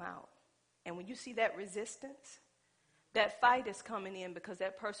 you come out. And when you see that resistance, that fight is coming in because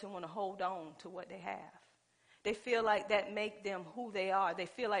that person want to hold on to what they have. They feel like that make them who they are. They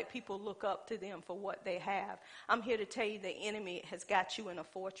feel like people look up to them for what they have. I'm here to tell you the enemy has got you in a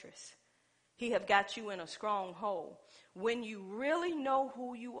fortress. He have got you in a stronghold. When you really know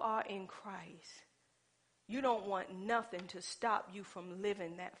who you are in Christ, you don't want nothing to stop you from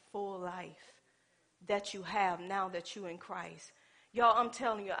living that full life that you have now that you're in Christ. Y'all, I'm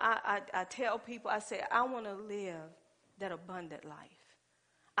telling you, I tell people, I say, I want to live that abundant life.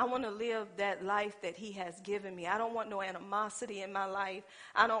 I want to live that life that he has given me. I don't want no animosity in my life.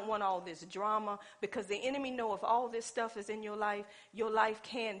 I don't want all this drama, because the enemy know if all this stuff is in your life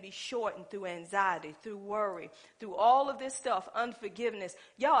can be shortened through anxiety, through worry, through all of this stuff, unforgiveness.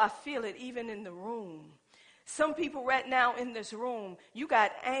 Y'all, I feel it even in the room. Some people right now in this room, you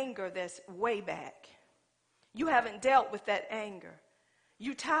got anger that's way back. You haven't dealt with that anger.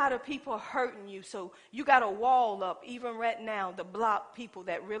 You tired of people hurting you, so you got a wall up even right now to block people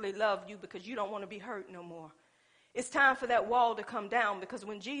that really love you because you don't want to be hurt no more. It's time for that wall to come down, because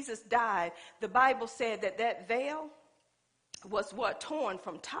when Jesus died, the Bible said that veil was torn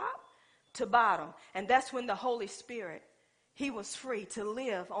from top to bottom. And that's when the Holy Spirit, he was free to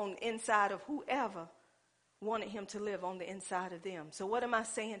live on the inside of whoever wanted him to live on the inside of them. So what am I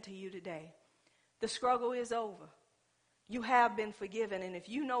saying to you today? The struggle is over. You have been forgiven. And if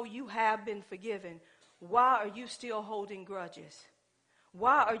you know you have been forgiven, why are you still holding grudges?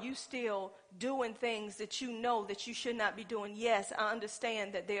 Why are you still doing things that you know that you should not be doing? Yes, I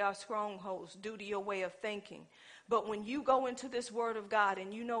understand that there are strongholds due to your way of thinking. But when you go into this word of God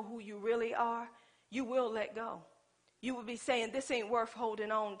and you know who you really are, you will let go. You will be saying, this ain't worth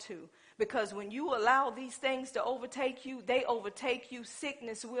holding on to. Because when you allow these things to overtake you, they overtake you.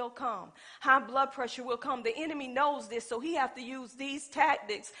 Sickness will come. High blood pressure will come. The enemy knows this, so he has to use these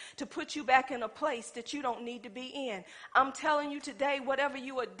tactics to put you back in a place that you don't need to be in. I'm telling you today, whatever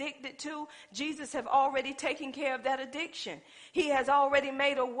you're addicted to, Jesus have already taken care of that addiction. He has already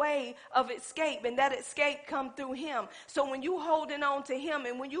made a way of escape, and that escape come through him. So when you holding on to him,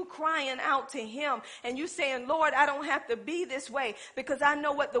 and when you crying out to him, and you saying, Lord, I don't have to be this way because I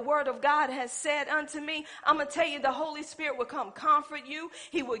know what the word of God has said unto me, I'm going to tell you, the Holy Spirit will come comfort you.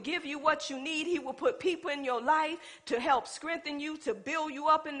 He will give you what you need. He will put people in your life to help strengthen you, to build you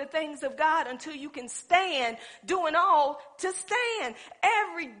up in the things of God until you can stand, doing all to stand.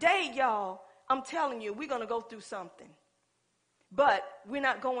 Every day, y'all, I'm telling you, we're going to go through something. But we're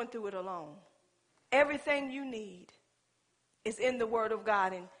not going through it alone. Everything you need is in the Word of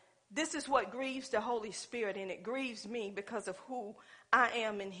God. And this is what grieves the Holy Spirit, and it grieves me because of who I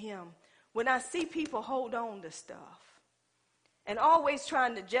am in him. When I see people hold on to stuff and always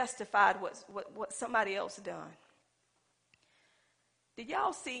trying to justify what somebody else done. Did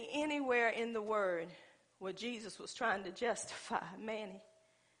y'all see anywhere in the word where Jesus was trying to justify Manny?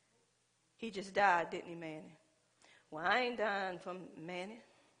 He just died, didn't he, Manny? Well, I ain't dying for Manny.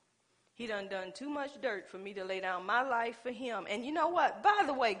 He done too much dirt for me to lay down my life for him. And you know what? By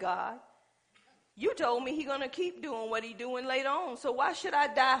the way, God, you told me he's going to keep doing what he's doing later on. So why should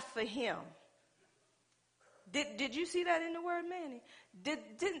I die for him? Did you see that in the word, Manny?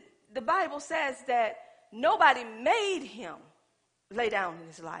 Didn't the Bible says that nobody made him lay down in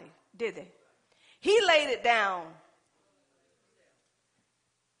his life, did they? He laid it down.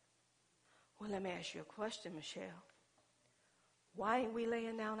 Well, let me ask you a question, Michelle. Why ain't we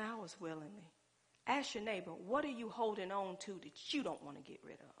laying down ours willingly? Ask your neighbor, what are you holding on to that you don't want to get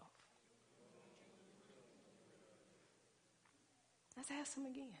rid of? Let's ask him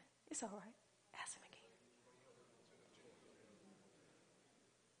again. It's all right. Ask him again.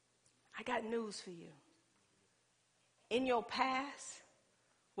 I got news for you. In your past,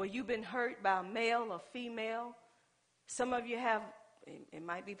 where you've been hurt by a male or female, some of you have, it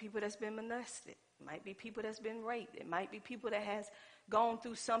might be people that's been molested. It might be people that's been raped. It might be people that has gone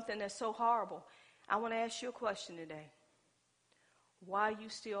through something that's so horrible. I want to ask you a question today. Why are you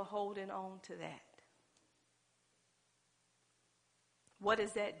still holding on to that? What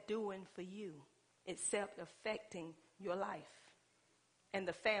is that doing for you except affecting your life and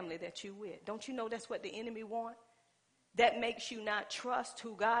the family that you with? Don't you know that's what the enemy wants? That makes you not trust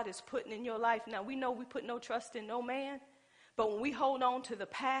who God is putting in your life. Now, we know we put no trust in no man, but when we hold on to the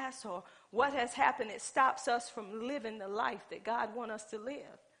past or what has happened, it stops us from living the life that God wants us to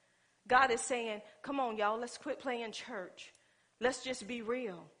live. God is saying, come on, y'all, let's quit playing church. Let's just be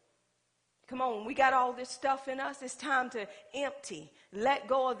real. Come on, we got all this stuff in us. It's time to empty, let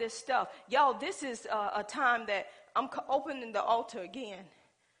go of this stuff. Y'all, this is a time that I'm opening the altar again.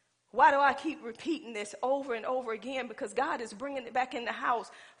 Why do I keep repeating this over and over again? Because God is bringing it back in the house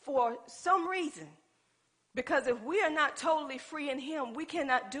for some reason. Because if we are not totally free in him, we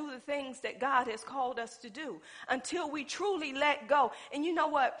cannot do the things that God has called us to do until we truly let go. And you know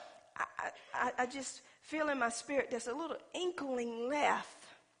what? I just feel in my spirit there's a little inkling left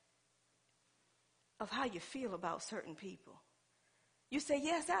of how you feel about certain people. You say,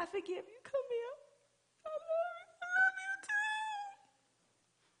 yes, I forgive you. Come here. I love you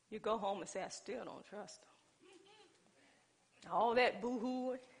too. You go home and say, I still don't trust them. All that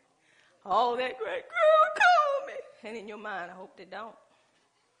boo-hooing, all that great girl call me. And in your mind, I hope they don't.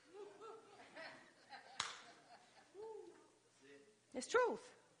 It's truth.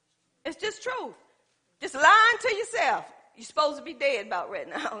 It's just truth. Just lying to yourself. You're supposed to be dead about right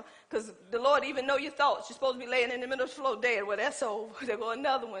now because the Lord even know your thoughts. You're supposed to be laying in the middle of the floor dead. Well, that's over. There go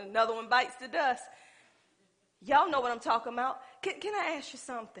another one. Another one bites the dust. Y'all know what I'm talking about. Can I ask you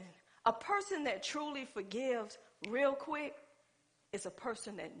something? A person that truly forgives real quick is a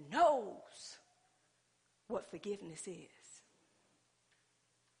person that knows what forgiveness is.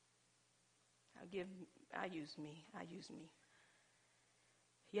 I use me.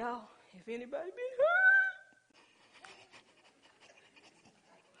 Y'all, if anybody been hurt,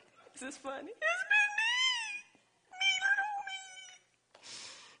 this is funny. It's been me. Little me.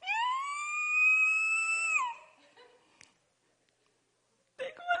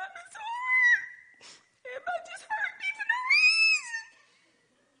 Think what I've been so hurt. Everybody just hurt me for no reason.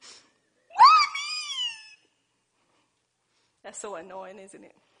 Why me? That's so annoying, isn't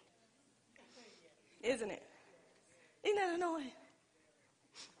it? Isn't it? Isn't that annoying?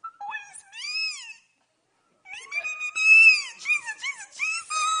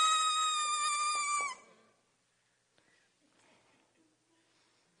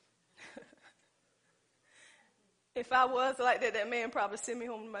 If I was like that man probably send me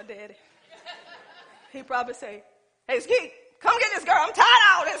home to my daddy. He'd probably say, hey, Skeet, come get this girl. I'm tired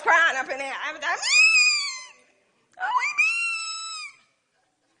of all this crying up in there.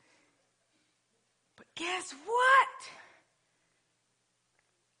 But guess what?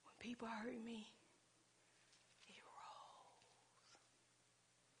 When people hurt me, it rolls.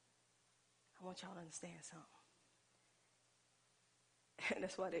 I want y'all to understand something. And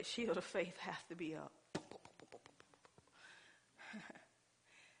that's why that shield of faith has to be up.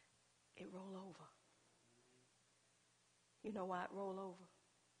 It roll over. You know why it roll over?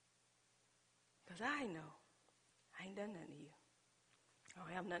 Because I know I ain't done nothing to you. I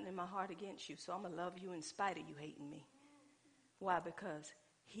don't have nothing in my heart against you, so I'm going to love you in spite of you hating me. Why? Because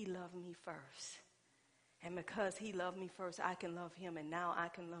he loved me first. And because he loved me first, I can love him, and now I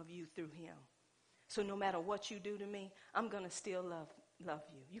can love you through him. So no matter what you do to me, I'm going to still love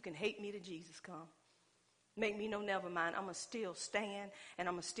you. You can hate me till Jesus come. Make me no never mind. I'm going to still stand, and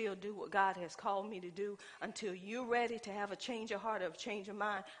I'm going to still do what God has called me to do until you're ready to have a change of heart or a change of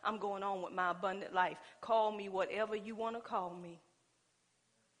mind. I'm going on with my abundant life. Call me whatever you want to call me.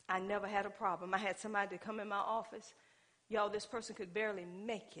 I never had a problem. I had somebody to come in my office. Y'all, this person could barely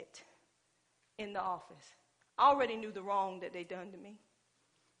make it in the office. I already knew the wrong that they done to me.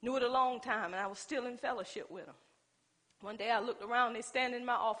 Knew it a long time, and I was still in fellowship with them. One day I looked around, they standing in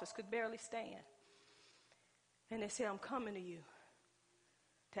my office, could barely stand. And they said, I'm coming to you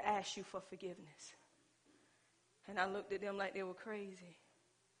to ask you for forgiveness. And I looked at them like they were crazy.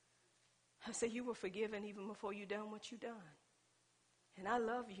 I said, you were forgiven even before you done what you done. And I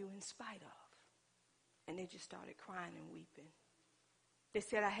love you in spite of. And they just started crying and weeping. They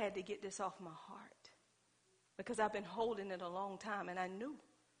said I had to get this off my heart because I've been holding it a long time, and I knew.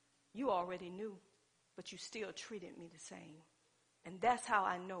 You already knew, but you still treated me the same. And that's how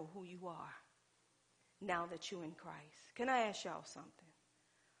I know who you are now that you're in Christ. Can I ask y'all something?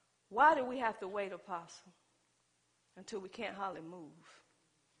 Why do we have to wait, Apostle, until we can't hardly move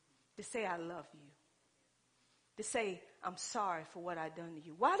to say I love you? To say I'm sorry for what I done to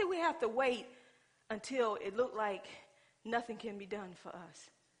you? Why do we have to wait until it looked like nothing can be done for us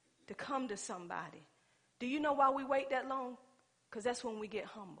to come to somebody? Do you know why we wait that long? Because that's when we get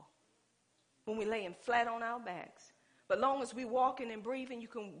humble. When we're laying flat on our backs. But long as we walking and breathing, you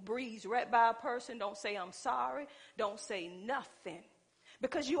can breeze right by a person. Don't say I'm sorry. Don't say nothing.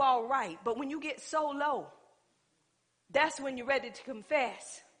 Because you're all right. But when you get so low, that's when you're ready to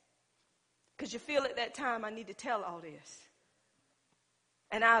confess. Because you feel at that time, I need to tell all this.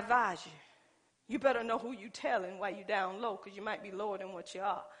 And I advise you, you better know who you're telling while you're down low, because you might be lower than what you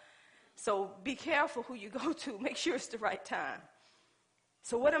are. So be careful who you go to. Make sure it's the right time.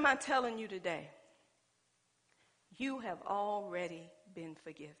 So what am I telling you today? You have already been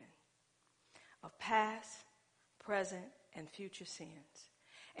forgiven of past, present, and future sins.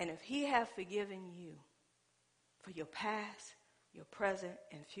 And if he have forgiven you for your past, your present,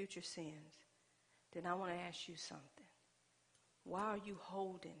 and future sins, then I want to ask you something. Why are you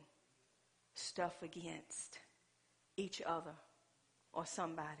holding stuff against each other or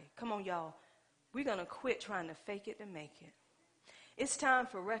somebody? Come on, y'all. We're going to quit trying to fake it to make it. It's time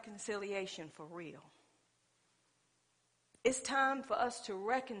for reconciliation for real. It's time for us to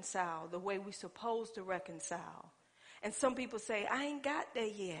reconcile the way we're supposed to reconcile. And some people say, I ain't got there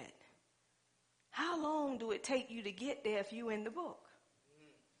yet. How long do it take you to get there if you're in the book?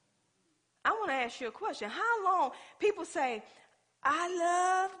 I want to ask you a question. How long? People say, I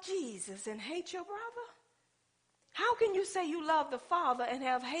love Jesus and hate your brother. How can you say you love the Father and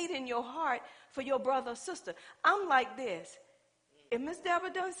have hate in your heart for your brother or sister? I'm like this. If Miss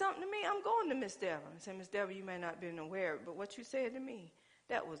Deborah done something to me, I'm going to Miss Deborah and say, Miss Deborah, you may not have been aware, but what you said to me,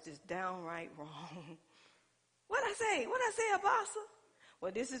 that was just downright wrong. What'd I say? What'd I say, Apostle?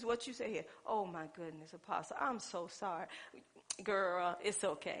 Well, this is what you say here. Oh, my goodness, Apostle, I'm so sorry. Girl, it's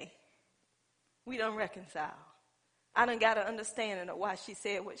okay. We done reconcile. I done got an understanding of why she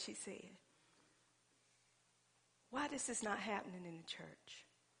said what she said. Why this is not happening in the church?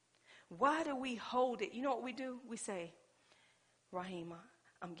 Why do we hold it? You know what we do? We say, Raheem,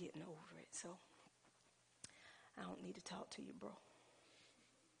 I'm getting over it, so I don't need to talk to you, bro.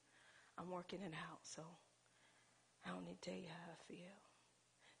 I'm working it out, so I don't need to tell you how I feel.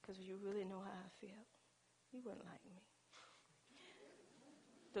 Because if you really know how I feel, you wouldn't like me.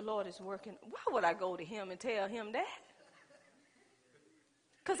 The Lord is working. Why would I go to him and tell him that?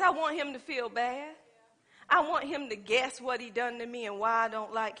 Because I want him to feel bad. I want him to guess what he done to me and why I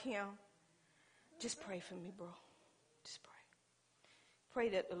don't like him. Just pray for me, bro. Just pray. Pray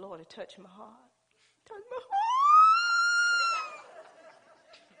that the Lord will touch my heart. Touch my heart.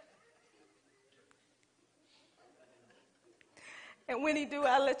 And when he do,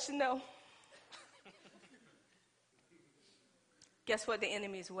 I'll let you know. Guess what the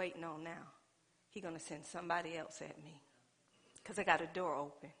enemy is waiting on now? He's going to send somebody else at me. Because I got a door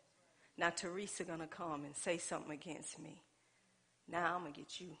open. Now Teresa going to come and say something against me. Now I'm going to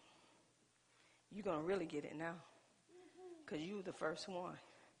get you. You're going to really get it now. Because you were the first one.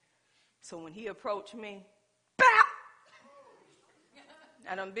 So when he approached me, BAP!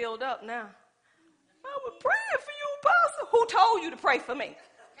 I done build up now. I was praying for you, Apostle. Who told you to pray for me?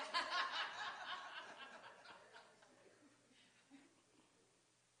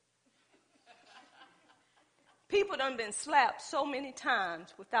 People done been slapped so many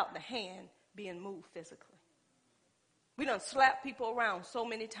times without the hand being moved physically. We done slapped people around so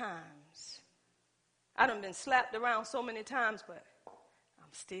many times. I done been slapped around so many times, but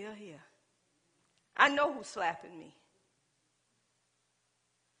I'm still here. I know who's slapping me.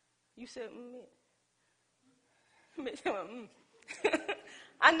 You said,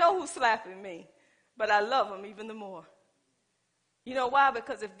 I know who's slapping me, but I love him even the more. You know why?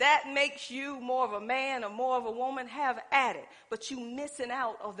 Because if that makes you more of a man or more of a woman, have at it. But you missing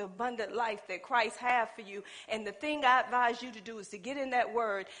out of the abundant life that Christ has for you. And the thing I advise you to do is to get in that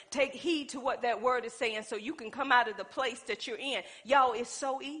word, take heed to what that word is saying so you can come out of the place that you're in. Y'all, it's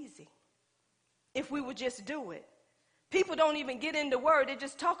so easy if we would just do it. People don't even get in the word. They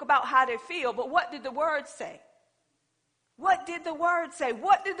just talk about how they feel. But what did the word say? What did the word say?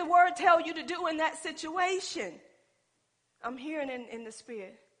 What did the word tell you to do in that situation? I'm hearing in the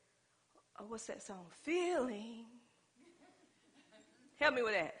spirit. Oh, what's that song? Feeling. Help me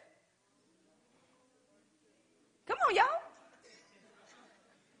with that. Come on, y'all.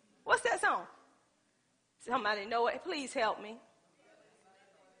 What's that song? Somebody know it? Please help me.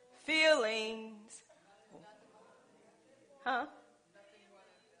 Feelings. Huh?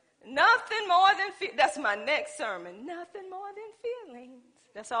 Nothing more than that's my next sermon. Nothing more than feelings.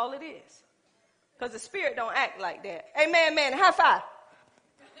 That's all it is. Because the spirit don't act like that. Amen, man. High five.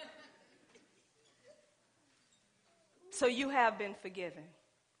 So you have been forgiven.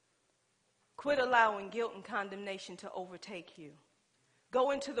 Quit allowing guilt and condemnation to overtake you. Go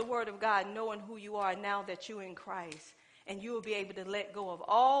into the word of God knowing who you are now that you're in Christ. And you will be able to let go of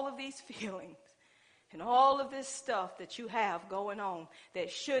all of these feelings and all of this stuff that you have going on that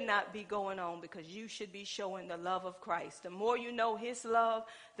should not be going on, because you should be showing the love of Christ. The more you know his love,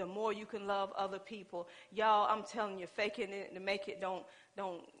 the more you can love other people. Y'all, I'm telling you, faking it to make it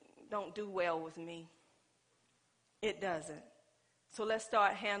don't do well with me. It doesn't. So let's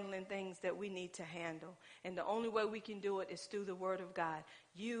start handling things that we need to handle. And the only way we can do it is through the word of God.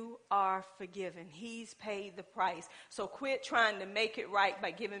 You are forgiven. He's paid the price. So quit trying to make it right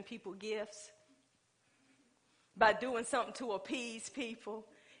by giving people gifts, by doing something to appease people.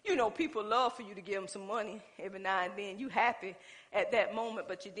 You know, people love for you to give them some money every now and then. You happy at that moment,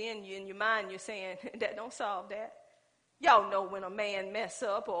 but you in your mind, you're saying, that don't solve that. Y'all know when a man mess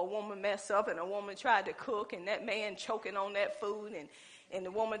up or a woman mess up and a woman tried to cook and that man choking on that food and the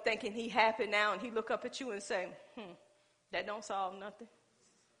woman thinking he happy now and he look up at you and say, that don't solve nothing.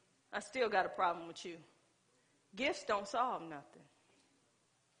 I still got a problem with you. Gifts don't solve nothing.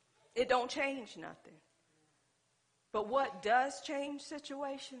 It don't change nothing. But what does change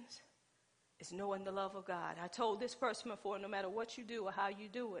situations is knowing the love of God. I told this person before, no matter what you do or how you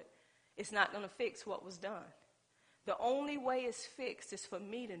do it, it's not going to fix what was done. The only way it's fixed is for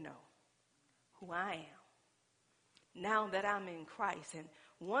me to know who I am, now that I'm in Christ. And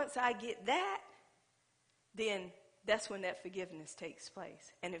once I get that, then that's when that forgiveness takes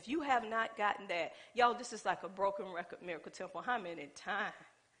place. And if you have not gotten that, y'all, this is like a broken record miracle temple. How many times?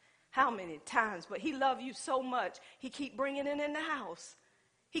 How many times? But he loved you so much, he keep bringing it in the house.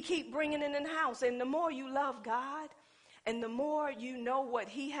 He keep bringing it in the house. And the more you love God and the more you know what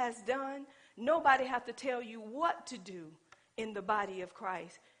he has done, nobody have to tell you what to do in the body of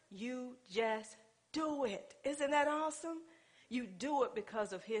Christ. You just do it. Isn't that awesome? You do it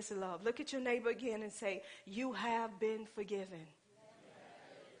because of his love. Look at your neighbor again and say, you have been forgiven.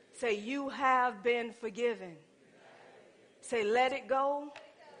 Say, you have been forgiven. Say, let it go.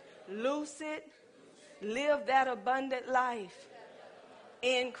 Loose it. Live that abundant life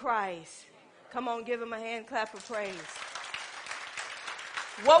in Christ. Come on, give him a hand clap of praise.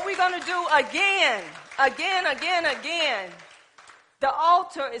 What we're going to do again. The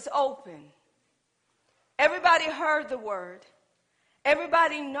altar is open. Everybody heard the word.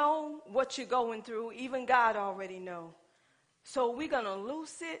 Everybody know what you're going through. Even God already know. So we're going to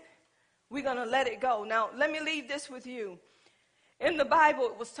loose it. We're going to let it go. Now, let me leave this with you. In the Bible,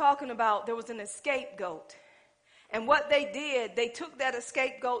 it was talking about there was an scapegoat. And what they did, they took that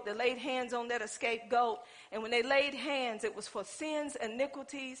scapegoat, they laid hands on that scapegoat. And when they laid hands, it was for sins,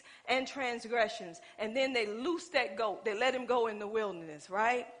 iniquities, and transgressions. And then they loosed that goat. They let him go in the wilderness,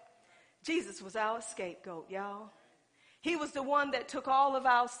 right? Jesus was our scapegoat, y'all. He was the one that took all of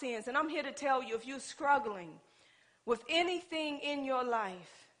our sins. And I'm here to tell you, if you're struggling with anything in your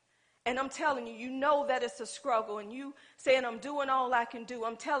life, and I'm telling you, you know that it's a struggle, and you saying, I'm doing all I can do.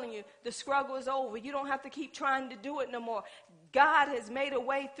 I'm telling you, the struggle is over. You don't have to keep trying to do it no more. God has made a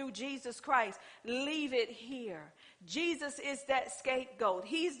way through Jesus Christ. Leave it here. Jesus is that scapegoat.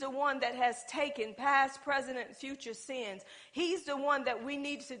 He's the one that has taken past, present, and future sins. He's the one that we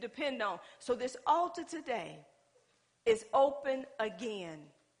need to depend on. So this altar today is open again.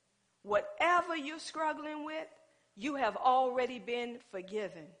 Whatever you're struggling with, you have already been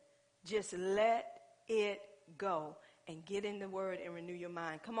forgiven. Just let it go and get in the word and renew your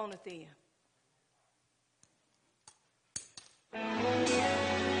mind. Come on, Athea.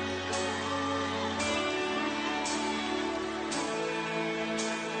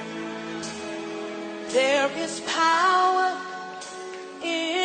 There is power